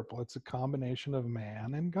get purple? It's a combination of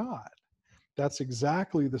man and God. That's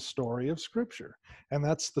exactly the story of Scripture. And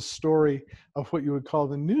that's the story of what you would call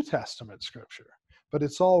the New Testament Scripture. But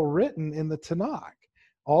it's all written in the Tanakh.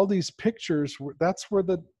 All these pictures, that's where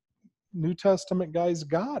the New Testament guys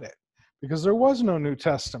got it, because there was no New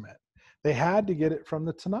Testament. They had to get it from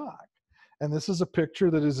the Tanakh. And this is a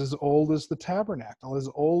picture that is as old as the tabernacle, as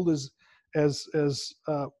old as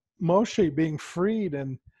Moshe being freed.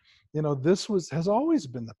 And, this has always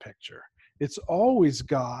been the picture. It's always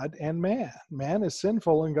God and man. Man is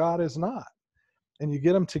sinful and God is not. And you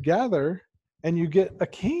get them together and you get a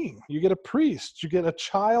king, you get a priest, you get a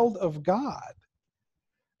child of God.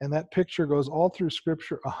 And that picture goes all through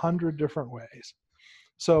scripture 100 different ways.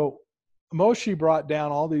 So Moshe brought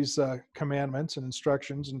down all these commandments and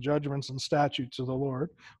instructions and judgments and statutes of the Lord,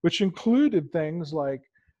 which included things like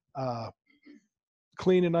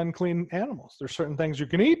clean and unclean animals. There's certain things you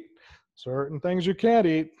can eat, certain things you can't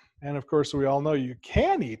eat. And of course, we all know you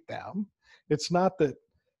can eat them. It's not that,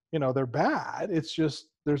 they're bad. It's just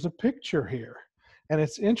there's a picture here. And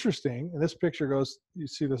it's interesting. And this picture goes, you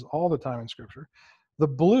see this all the time in scripture. The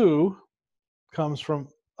blue comes from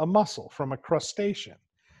a mussel, from a crustacean.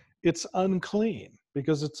 It's unclean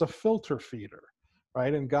because it's a filter feeder,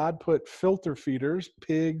 right? And God put filter feeders,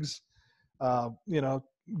 pigs,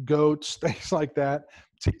 goats, things like that,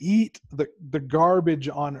 to eat the garbage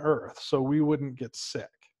on earth so we wouldn't get sick.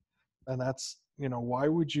 And that's, why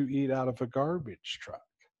would you eat out of a garbage truck?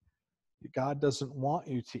 God doesn't want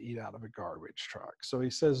you to eat out of a garbage truck. So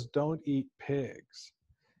he says, don't eat pigs.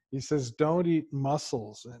 He says, don't eat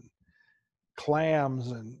mussels and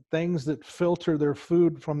clams and things that filter their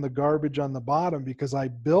food from the garbage on the bottom, because I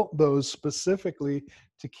built those specifically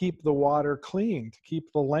to keep the water clean, to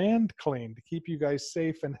keep the land clean, to keep you guys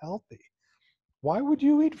safe and healthy. Why would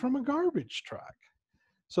you eat from a garbage truck?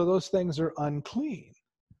 So those things are unclean.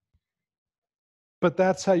 But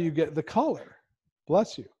that's how you get the color,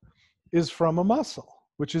 bless you, is from a mussel,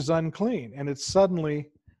 which is unclean. And it's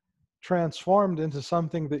suddenly transformed into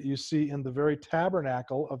something that you see in the very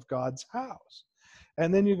tabernacle of God's house.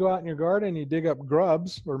 And then you go out in your garden and you dig up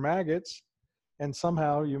grubs or maggots, and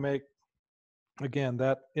somehow you make, again,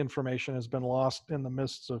 that information has been lost in the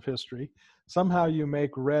mists of history. Somehow you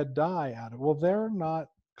make red dye out of it. Well, they're not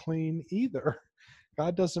clean either.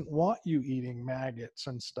 God doesn't want you eating maggots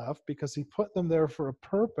and stuff because he put them there for a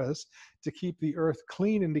purpose, to keep the earth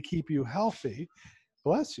clean and to keep you healthy.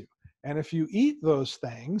 Bless you. And if you eat those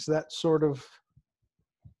things, that sort of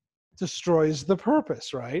destroys the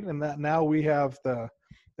purpose, right? And that now we have the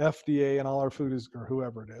FDA and all our food is, or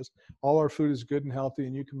whoever it is, all our food is good and healthy,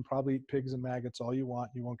 and you can probably eat pigs and maggots all you want,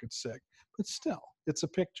 you won't get sick. But still, it's a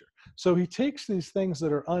picture. So he takes these things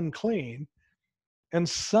that are unclean and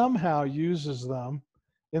somehow uses them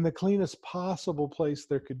in the cleanest possible place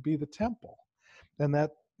there could be, the temple. And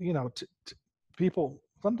that, people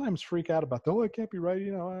sometimes freak out about, oh, it can't be right,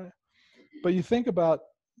 but you think about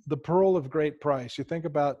the pearl of great price. You think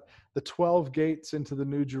about the 12 gates into the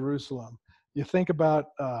New Jerusalem. You think about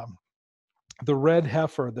the red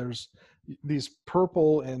heifer. There's these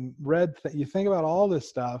purple and red. You think about all this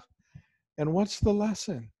stuff. And what's the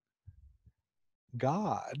lesson?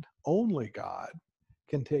 God, only God,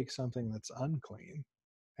 can take something that's unclean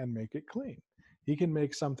and make it clean. He can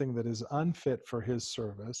make something that is unfit for his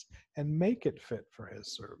service and make it fit for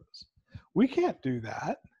his service. We can't do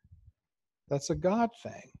that. That's a God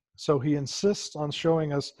thing. So he insists on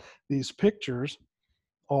showing us these pictures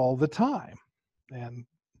all the time. And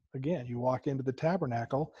again, you walk into the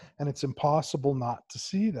tabernacle and it's impossible not to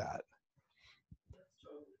see that.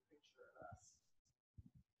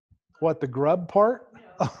 What, the grub part?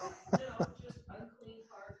 No, just unclean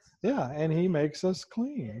parts. Yeah, and he makes us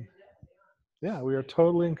clean. Yeah, we are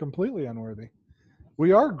totally and completely unworthy.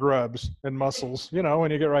 We are grubs and mussels,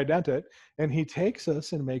 when you get right down to it. And he takes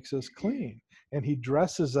us and makes us clean. And he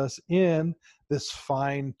dresses us in this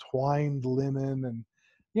fine twined linen. And,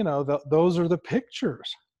 those are the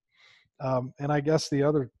pictures. And I guess the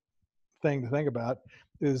other thing to think about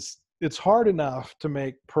is it's hard enough to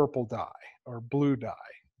make purple dye or blue dye.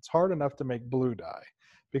 It's hard enough to make blue dye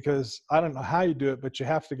because I don't know how you do it, but you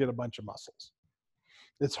have to get a bunch of mussels.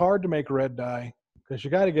 It's hard to make red dye because you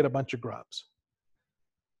got to get a bunch of grubs.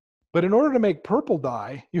 But in order to make purple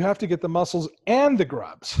dye, you have to get the mussels and the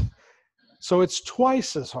grubs. So it's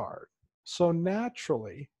twice as hard. So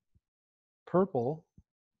naturally, purple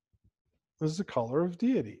is the color of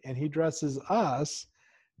deity. And he dresses us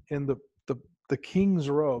in the king's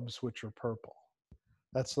robes, which are purple.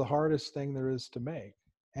 That's the hardest thing there is to make.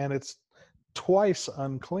 And it's twice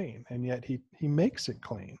unclean. And yet he makes it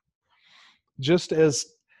clean. Just as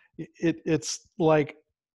it's like,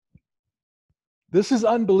 this is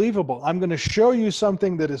unbelievable. I'm going to show you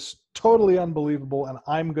something that is totally unbelievable, and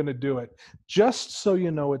I'm going to do it just so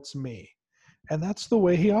you know it's me. And that's the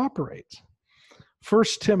way he operates. 1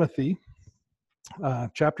 Timothy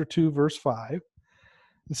chapter 2, verse 5,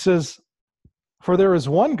 it says, "For there is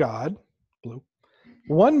one God," blue,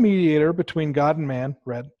 "one mediator between God and man,"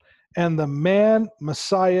 red, "and the man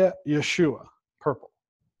Messiah Yeshua," purple.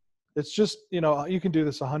 It's just, you can do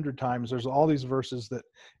this 100 times. There's all these verses that,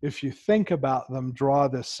 if you think about them, draw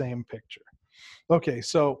this same picture. Okay,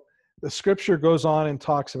 so the scripture goes on and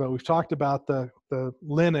talks about, we've talked about the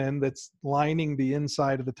linen that's lining the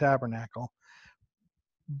inside of the tabernacle,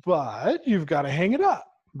 but you've got to hang it up,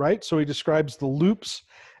 right? So he describes the loops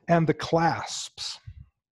and the clasps.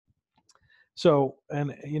 So,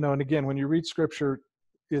 and again, when you read scripture,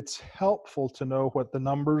 it's helpful to know what the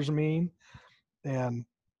numbers mean, and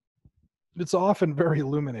it's often very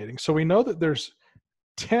illuminating. So we know that there's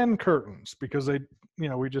 10 curtains because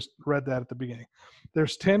we just read that at the beginning.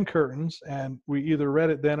 There's 10 curtains, and we either read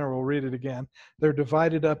it then or we'll read it again. They're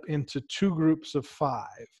divided up into 2 groups of 5.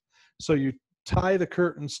 So you tie the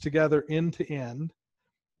curtains together end to end,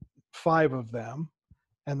 5 of them,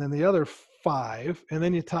 and then the other 5, and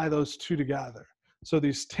then you tie those 2 together. So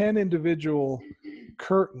these 10 individual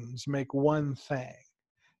curtains make one thing,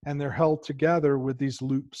 and they're held together with these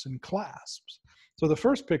loops and clasps. So the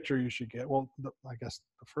first picture you should get, I guess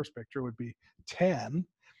the first picture would be 10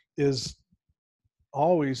 is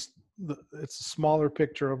always, it's a smaller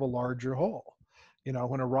picture of a larger whole.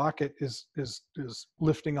 When a rocket is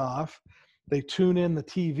lifting off, they tune in the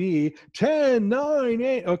TV, 10, 9,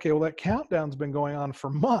 8. Okay, well, that countdown's been going on for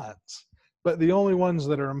months, but the only ones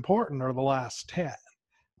that are important are the last 10,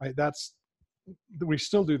 right? We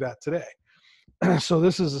still do that today. So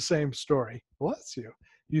this is the same story. Bless you.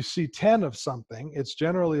 You see 10 of something, it's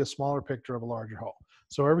generally a smaller picture of a larger whole.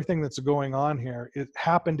 So everything that's going on here, it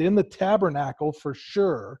happened in the tabernacle for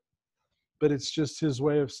sure, but it's just his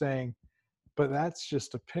way of saying, but that's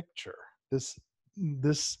just a picture.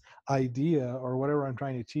 This idea, or whatever I'm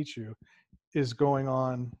trying to teach you, is going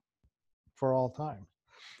on for all time.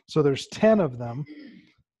 So there's 10 of them,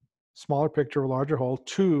 smaller picture, larger whole.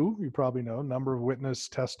 2, you probably know, number of witness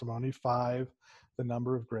testimony. 5, the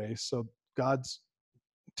number of grace. So God's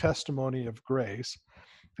testimony of grace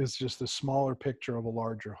is just a smaller picture of a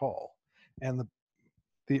larger whole. And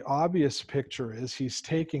the obvious picture is he's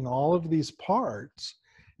taking all of these parts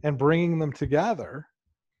and bringing them together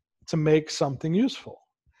to make something useful,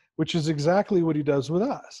 which is exactly what he does with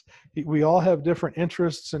us. We all have different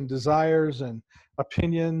interests and desires and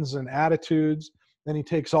opinions and attitudes, and he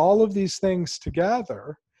takes all of these things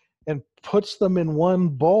together and puts them in one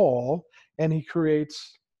bowl, and he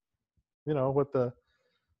creates, what the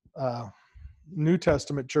New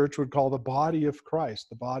Testament church would call the body of Christ,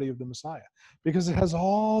 the body of the Messiah, because it has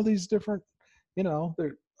all these different,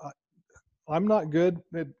 I'm not good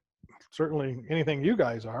at certainly anything you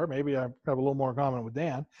guys are. Maybe I have a little more common with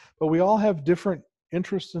Dan, but we all have different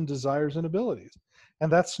interests and desires and abilities.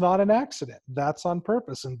 And that's not an accident. That's on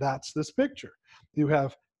purpose. And that's this picture. You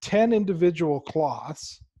have 10 individual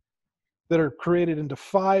cloths that are created into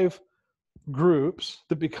 5 groups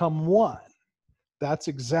that become one. That's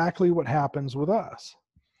exactly what happens with us.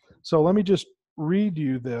 So let me just read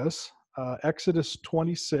you this, Exodus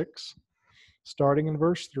 26, starting in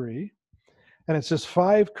verse 3. And it says,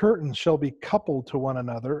 5 curtains shall be coupled to one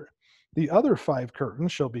another. The other 5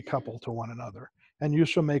 curtains shall be coupled to one another. And you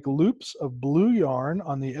shall make loops of blue yarn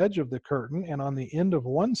on the edge of the curtain and on the end of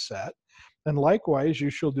one set. And likewise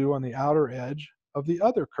you shall do on the outer edge of the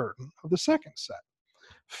other curtain of the second set.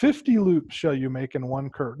 50 loops shall you make in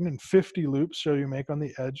one curtain, and 50 loops shall you make on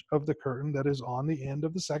the edge of the curtain that is on the end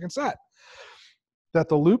of the second set, that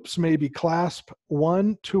the loops may be clasped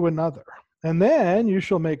one to another. And then you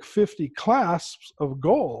shall make 50 clasps of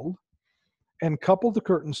gold and couple the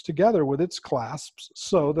curtains together with its clasps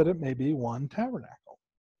so that it may be one tabernacle.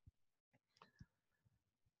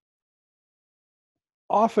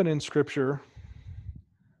 Often in Scripture,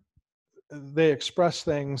 they express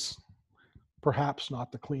things perhaps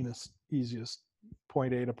not the cleanest, easiest,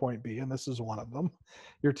 point A to point B, and this is one of them.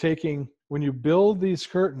 When you build these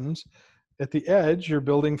curtains, at the edge, you're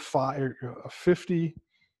building 50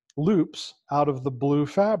 loops out of the blue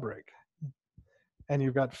fabric. And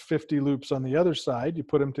you've got 50 loops on the other side. You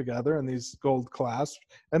put them together in these gold clasps.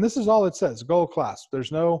 And this is all it says, gold clasp.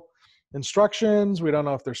 There's no instructions. We don't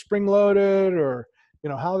know if they're spring-loaded or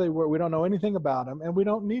how they work. We don't know anything about them, and we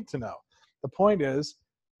don't need to know. The point is,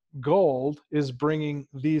 gold is bringing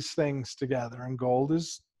these things together, and gold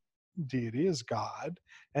is deity, is God,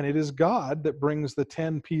 and it is God that brings the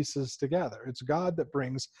 10 pieces together. It's God that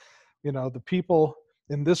brings, the people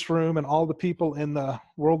in this room and all the people in the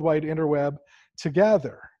worldwide interweb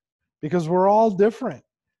together, because we're all different,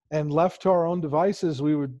 and left to our own devices,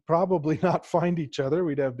 we would probably not find each other.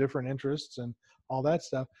 We'd have different interests and all that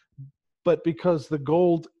stuff. But because the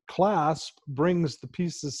gold clasp brings the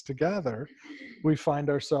pieces together, we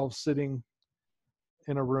find ourselves sitting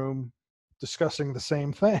in a room discussing the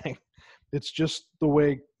same thing. It's just the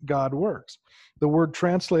way God works. The word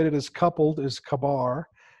translated as coupled is kabar,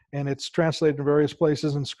 and it's translated in various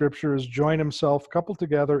places in Scripture as join himself, coupled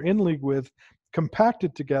together, in league with,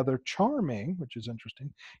 compacted together, charming, which is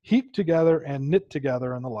interesting, heaped together and knit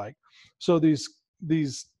together, and the like. So these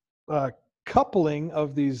coupling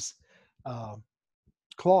of these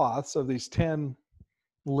cloths, of these 10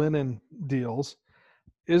 linen deals,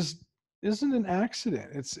 isn't an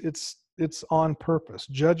accident. It's on purpose.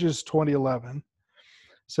 Judges 20:11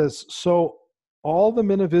 says, so all the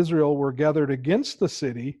men of Israel were gathered against the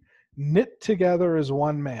city, knit together as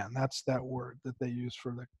one man. That's that word that they use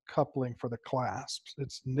for the coupling for the clasps.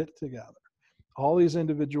 It's knit together. All these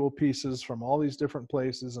individual pieces from all these different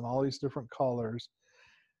places and all these different colors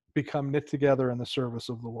become knit together in the service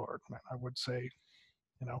of the Lord. And I would say,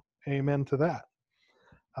 amen to that.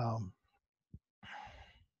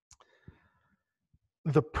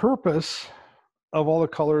 The purpose of all the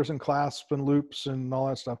colors and clasps and loops and all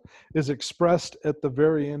that stuff is expressed at the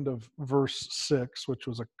very end of verse 6, which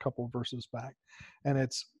was a couple verses back. And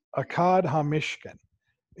it's Akkad HaMishkan.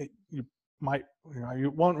 You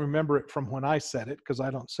won't remember it from when I said it because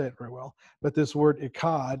I don't say it very well. But this word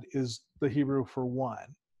Akkad is the Hebrew for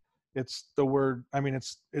one. It's the word,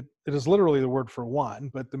 it is literally the word for one,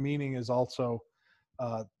 but the meaning is also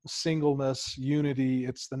singleness, unity.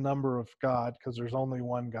 It's the number of God because there's only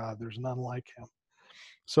one God. There's none like him.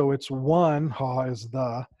 So it's one, Ha is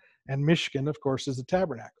the, and Mishkan, of course, is the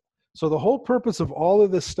tabernacle. So the whole purpose of all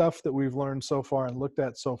of this stuff that we've learned so far and looked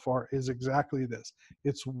at so far is exactly this.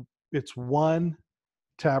 It's one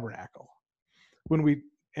tabernacle.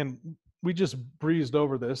 We just breezed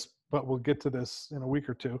over this, but we'll get to this in a week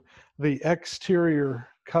or two. The exterior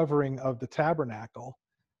covering of the tabernacle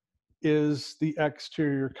is the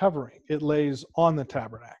exterior covering. It lays on the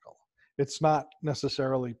tabernacle. It's not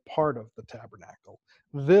necessarily part of the tabernacle.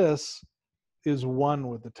 This is one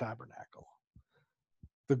with the tabernacle.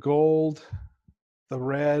 The gold, the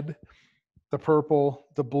red, the purple,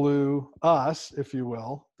 the blue, us, if you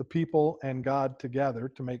will, the people and God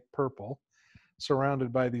together to make purple,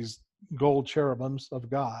 surrounded by these gold cherubims of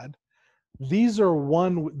God. These are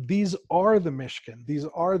the Mishkan. These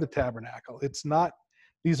are the tabernacle.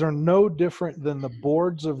 These are no different than the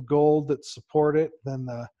boards of gold that support it, than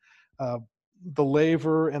the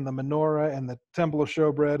laver and the menorah and the temple of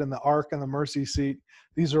showbread and the ark and the mercy seat.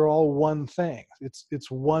 These are all one thing.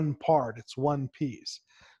 It's one part. It's one piece.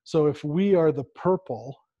 So if we are the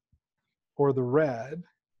purple or the red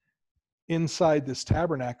inside this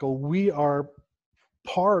tabernacle, we are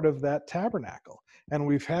part of that tabernacle. And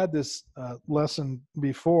we've had this lesson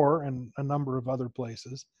before in a number of other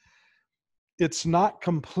places. It's not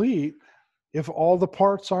complete if all the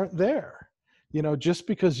parts aren't there. Just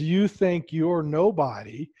because you think you're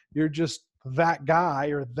nobody, you're just that guy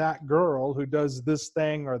or that girl who does this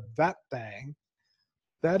thing or that thing,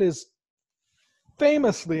 that is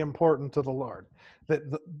famously important to the Lord.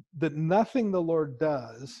 That nothing the Lord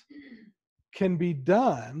does can be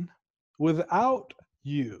done without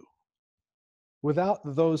you, without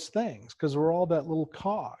those things, because we're all that little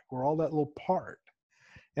cog, we're all that little part.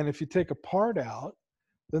 And if you take a part out,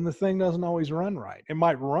 then the thing doesn't always run right. It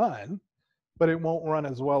might run, but it won't run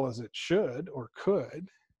as well as it should or could.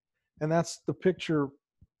 And that's the picture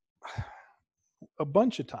a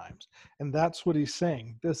bunch of times. And that's what he's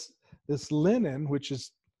saying. This linen, which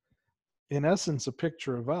is in essence a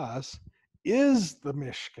picture of us, is the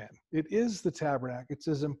Mishkan. It is the tabernacle. It's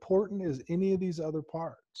as important as any of these other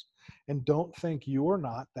parts. And don't think you're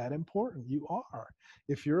not that important. You are.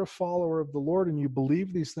 If you're a follower of the Lord and you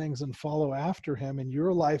believe these things and follow after him, and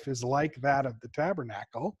your life is like that of the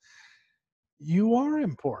tabernacle, you are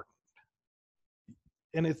important.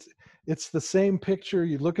 And it's the same picture.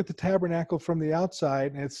 You look at the tabernacle from the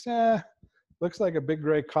outside and it's looks like a big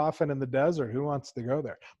gray coffin in the desert. Who wants to go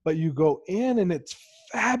there? But you go in and it's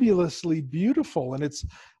fabulously beautiful and it's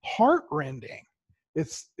heart-rending.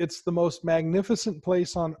 It's the most magnificent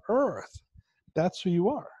place on earth. That's who you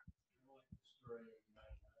are.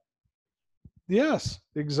 Yes,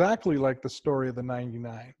 exactly like the story of the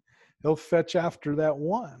 99. He'll fetch after that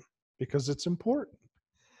one because it's important.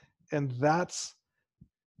 And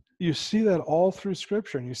you see that all through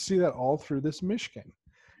Scripture, and you see that all through this Mishkan.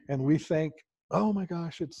 And we think, oh my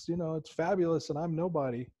gosh, it's fabulous and I'm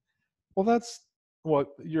nobody. Well,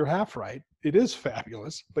 you're half right. It is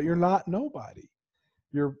fabulous, but you're not nobody.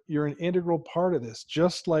 You're an integral part of this.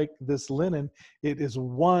 Just like this linen, it is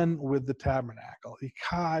one with the tabernacle.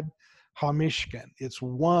 Ikkad HaMishkan. It's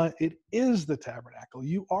one. It is the tabernacle.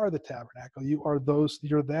 You are the tabernacle.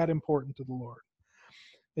 You're that important to the Lord.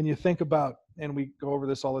 And you think about, and we go over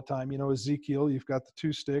this all the time, Ezekiel, you've got the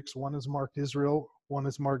two sticks. One is marked Israel, one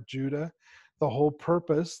is marked Judah. The whole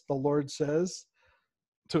purpose, the Lord says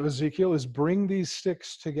to Ezekiel, is bring these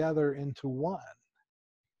sticks together into one.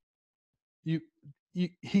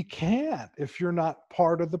 He can't if you're not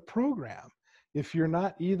part of the program. If you're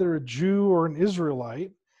not either a Jew or an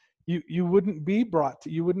Israelite, you wouldn't be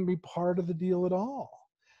you wouldn't be part of the deal at all.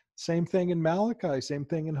 Same thing in Malachi, same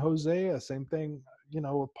thing in Hosea, same thing,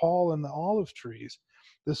 with Paul and the olive trees.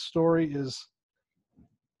 This story is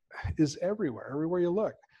everywhere you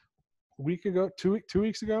look. week ago, 2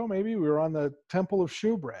 weeks ago, maybe we were on the Temple of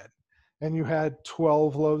Shewbread, and you had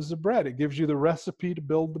 12 loaves of bread. It gives you the recipe to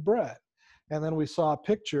build the bread. And then we saw a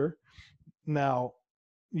picture. Now,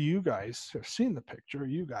 you guys have seen the picture.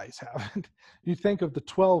 You guys haven't. You think of the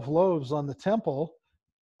 12 loaves on the temple.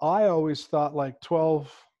 I always thought like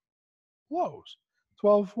 12 loaves,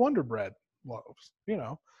 12 Wonder Bread loaves,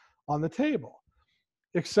 on the table.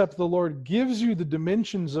 Except the Lord gives you the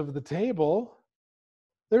dimensions of the table.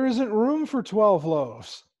 There isn't room for 12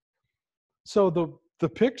 loaves. So the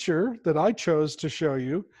picture that I chose to show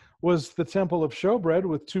you was the Temple of Showbread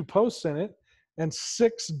with 2 posts in it and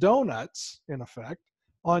 6 donuts, in effect,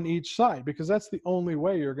 on each side, because that's the only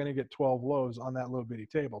way you're going to get 12 loaves on that little bitty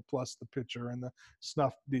table, plus the pitcher and the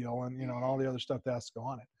snuff deal and, and all the other stuff that has to go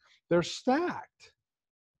on it. They're stacked.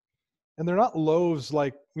 And they're not loaves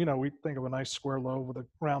like, we think of a nice square loaf with a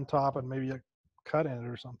round top and maybe a cut in it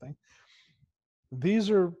or something.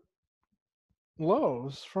 These are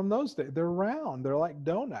loaves from those days. They're round. They're like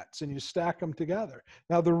donuts, and you stack them together.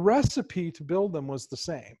 Now, the recipe to build them was the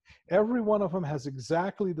same. Every one of them has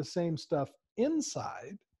exactly the same stuff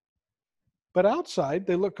inside, but outside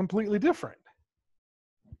they look completely different.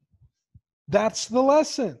 That's the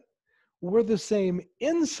lesson. We're the same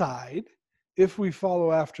inside. If we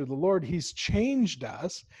follow after the Lord, He's changed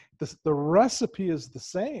us. The recipe is the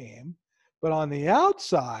same, but on the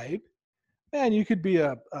outside, man, you could be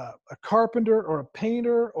a carpenter or a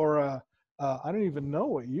painter or I don't even know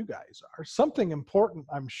what you guys are. Something important,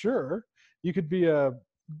 I'm sure. You could be a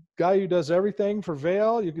guy who does everything for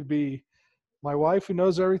Vail. You could be my wife who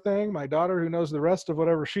knows everything, my daughter who knows the rest of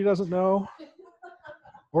whatever she doesn't know.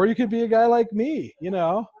 Or you could be a guy like me,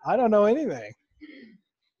 I don't know anything.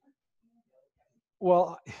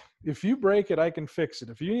 Well, if you break it, I can fix it.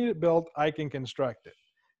 If you need it built, I can construct it.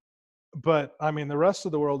 But the rest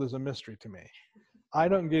of the world is a mystery to me. I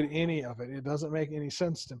don't get any of it. It doesn't make any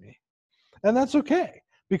sense to me. And that's okay,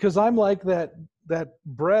 because I'm like that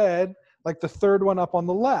bread, like the third one up on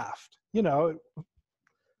the left. It's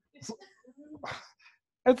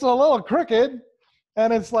a little crooked,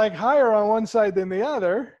 and it's like higher on one side than the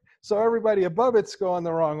other. So everybody above it's going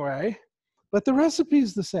the wrong way. But the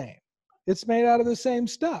recipe's the same. It's made out of the same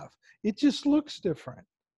stuff. It just looks different.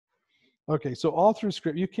 Okay, so all through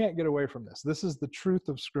Scripture, you can't get away from this. This is the truth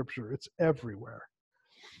of Scripture. It's everywhere.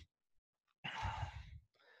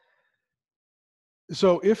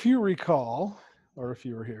 So if you recall, or if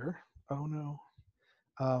you were here, oh no.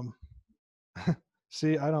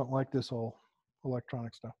 See, I don't like this whole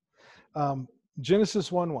electronic stuff.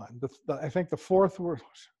 Genesis 1:1, I think the first word.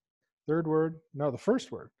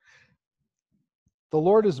 The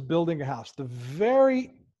Lord is building a house. The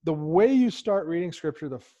way you start reading Scripture,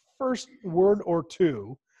 the first word or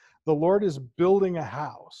two, the Lord is building a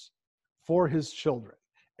house for His children.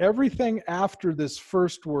 Everything after this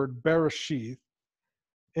first word, Bereshith,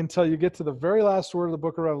 until you get to the very last word of the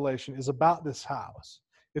book of Revelation, is about this house.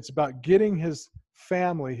 It's about getting His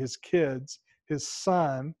family, His kids, His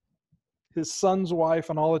son's wife,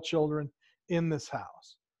 and all the children in this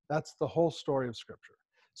house. That's the whole story of Scripture.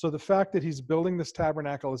 So the fact that He's building this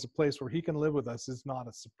tabernacle as a place where He can live with us is not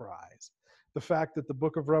a surprise. The fact that the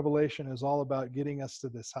book of Revelation is all about getting us to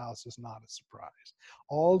this house is not a surprise.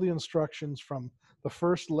 All the instructions from the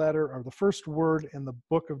first letter or the first word in the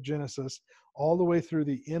book of Genesis all the way through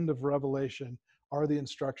the end of Revelation are the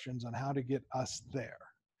instructions on how to get us there.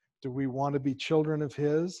 Do we want to be children of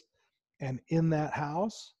His and in that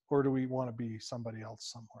house, or do we want to be somebody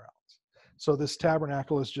else somewhere else? So this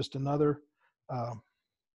tabernacle is just another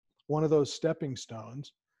one of those stepping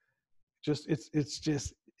stones. It's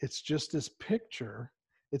just this picture.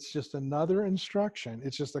 It's just another instruction.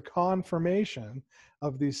 It's just a confirmation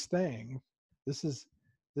of these things. This is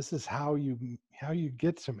how you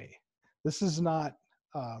get to me. This is not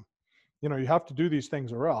you have to do these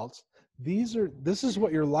things or else. This is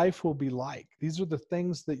what your life will be like. These are the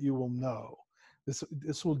things that you will know.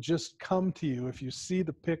 This will just come to you if you see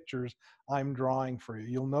the pictures I'm drawing for you.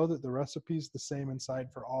 You'll know that the recipe's the same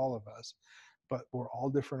inside for all of us, but we're all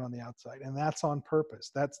different on the outside. And that's on purpose.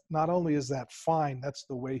 That's not only is that fine, that's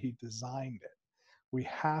the way He designed it. We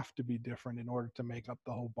have to be different in order to make up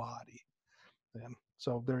the whole body. And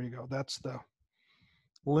so there you go. That's the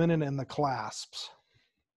linen and the clasps.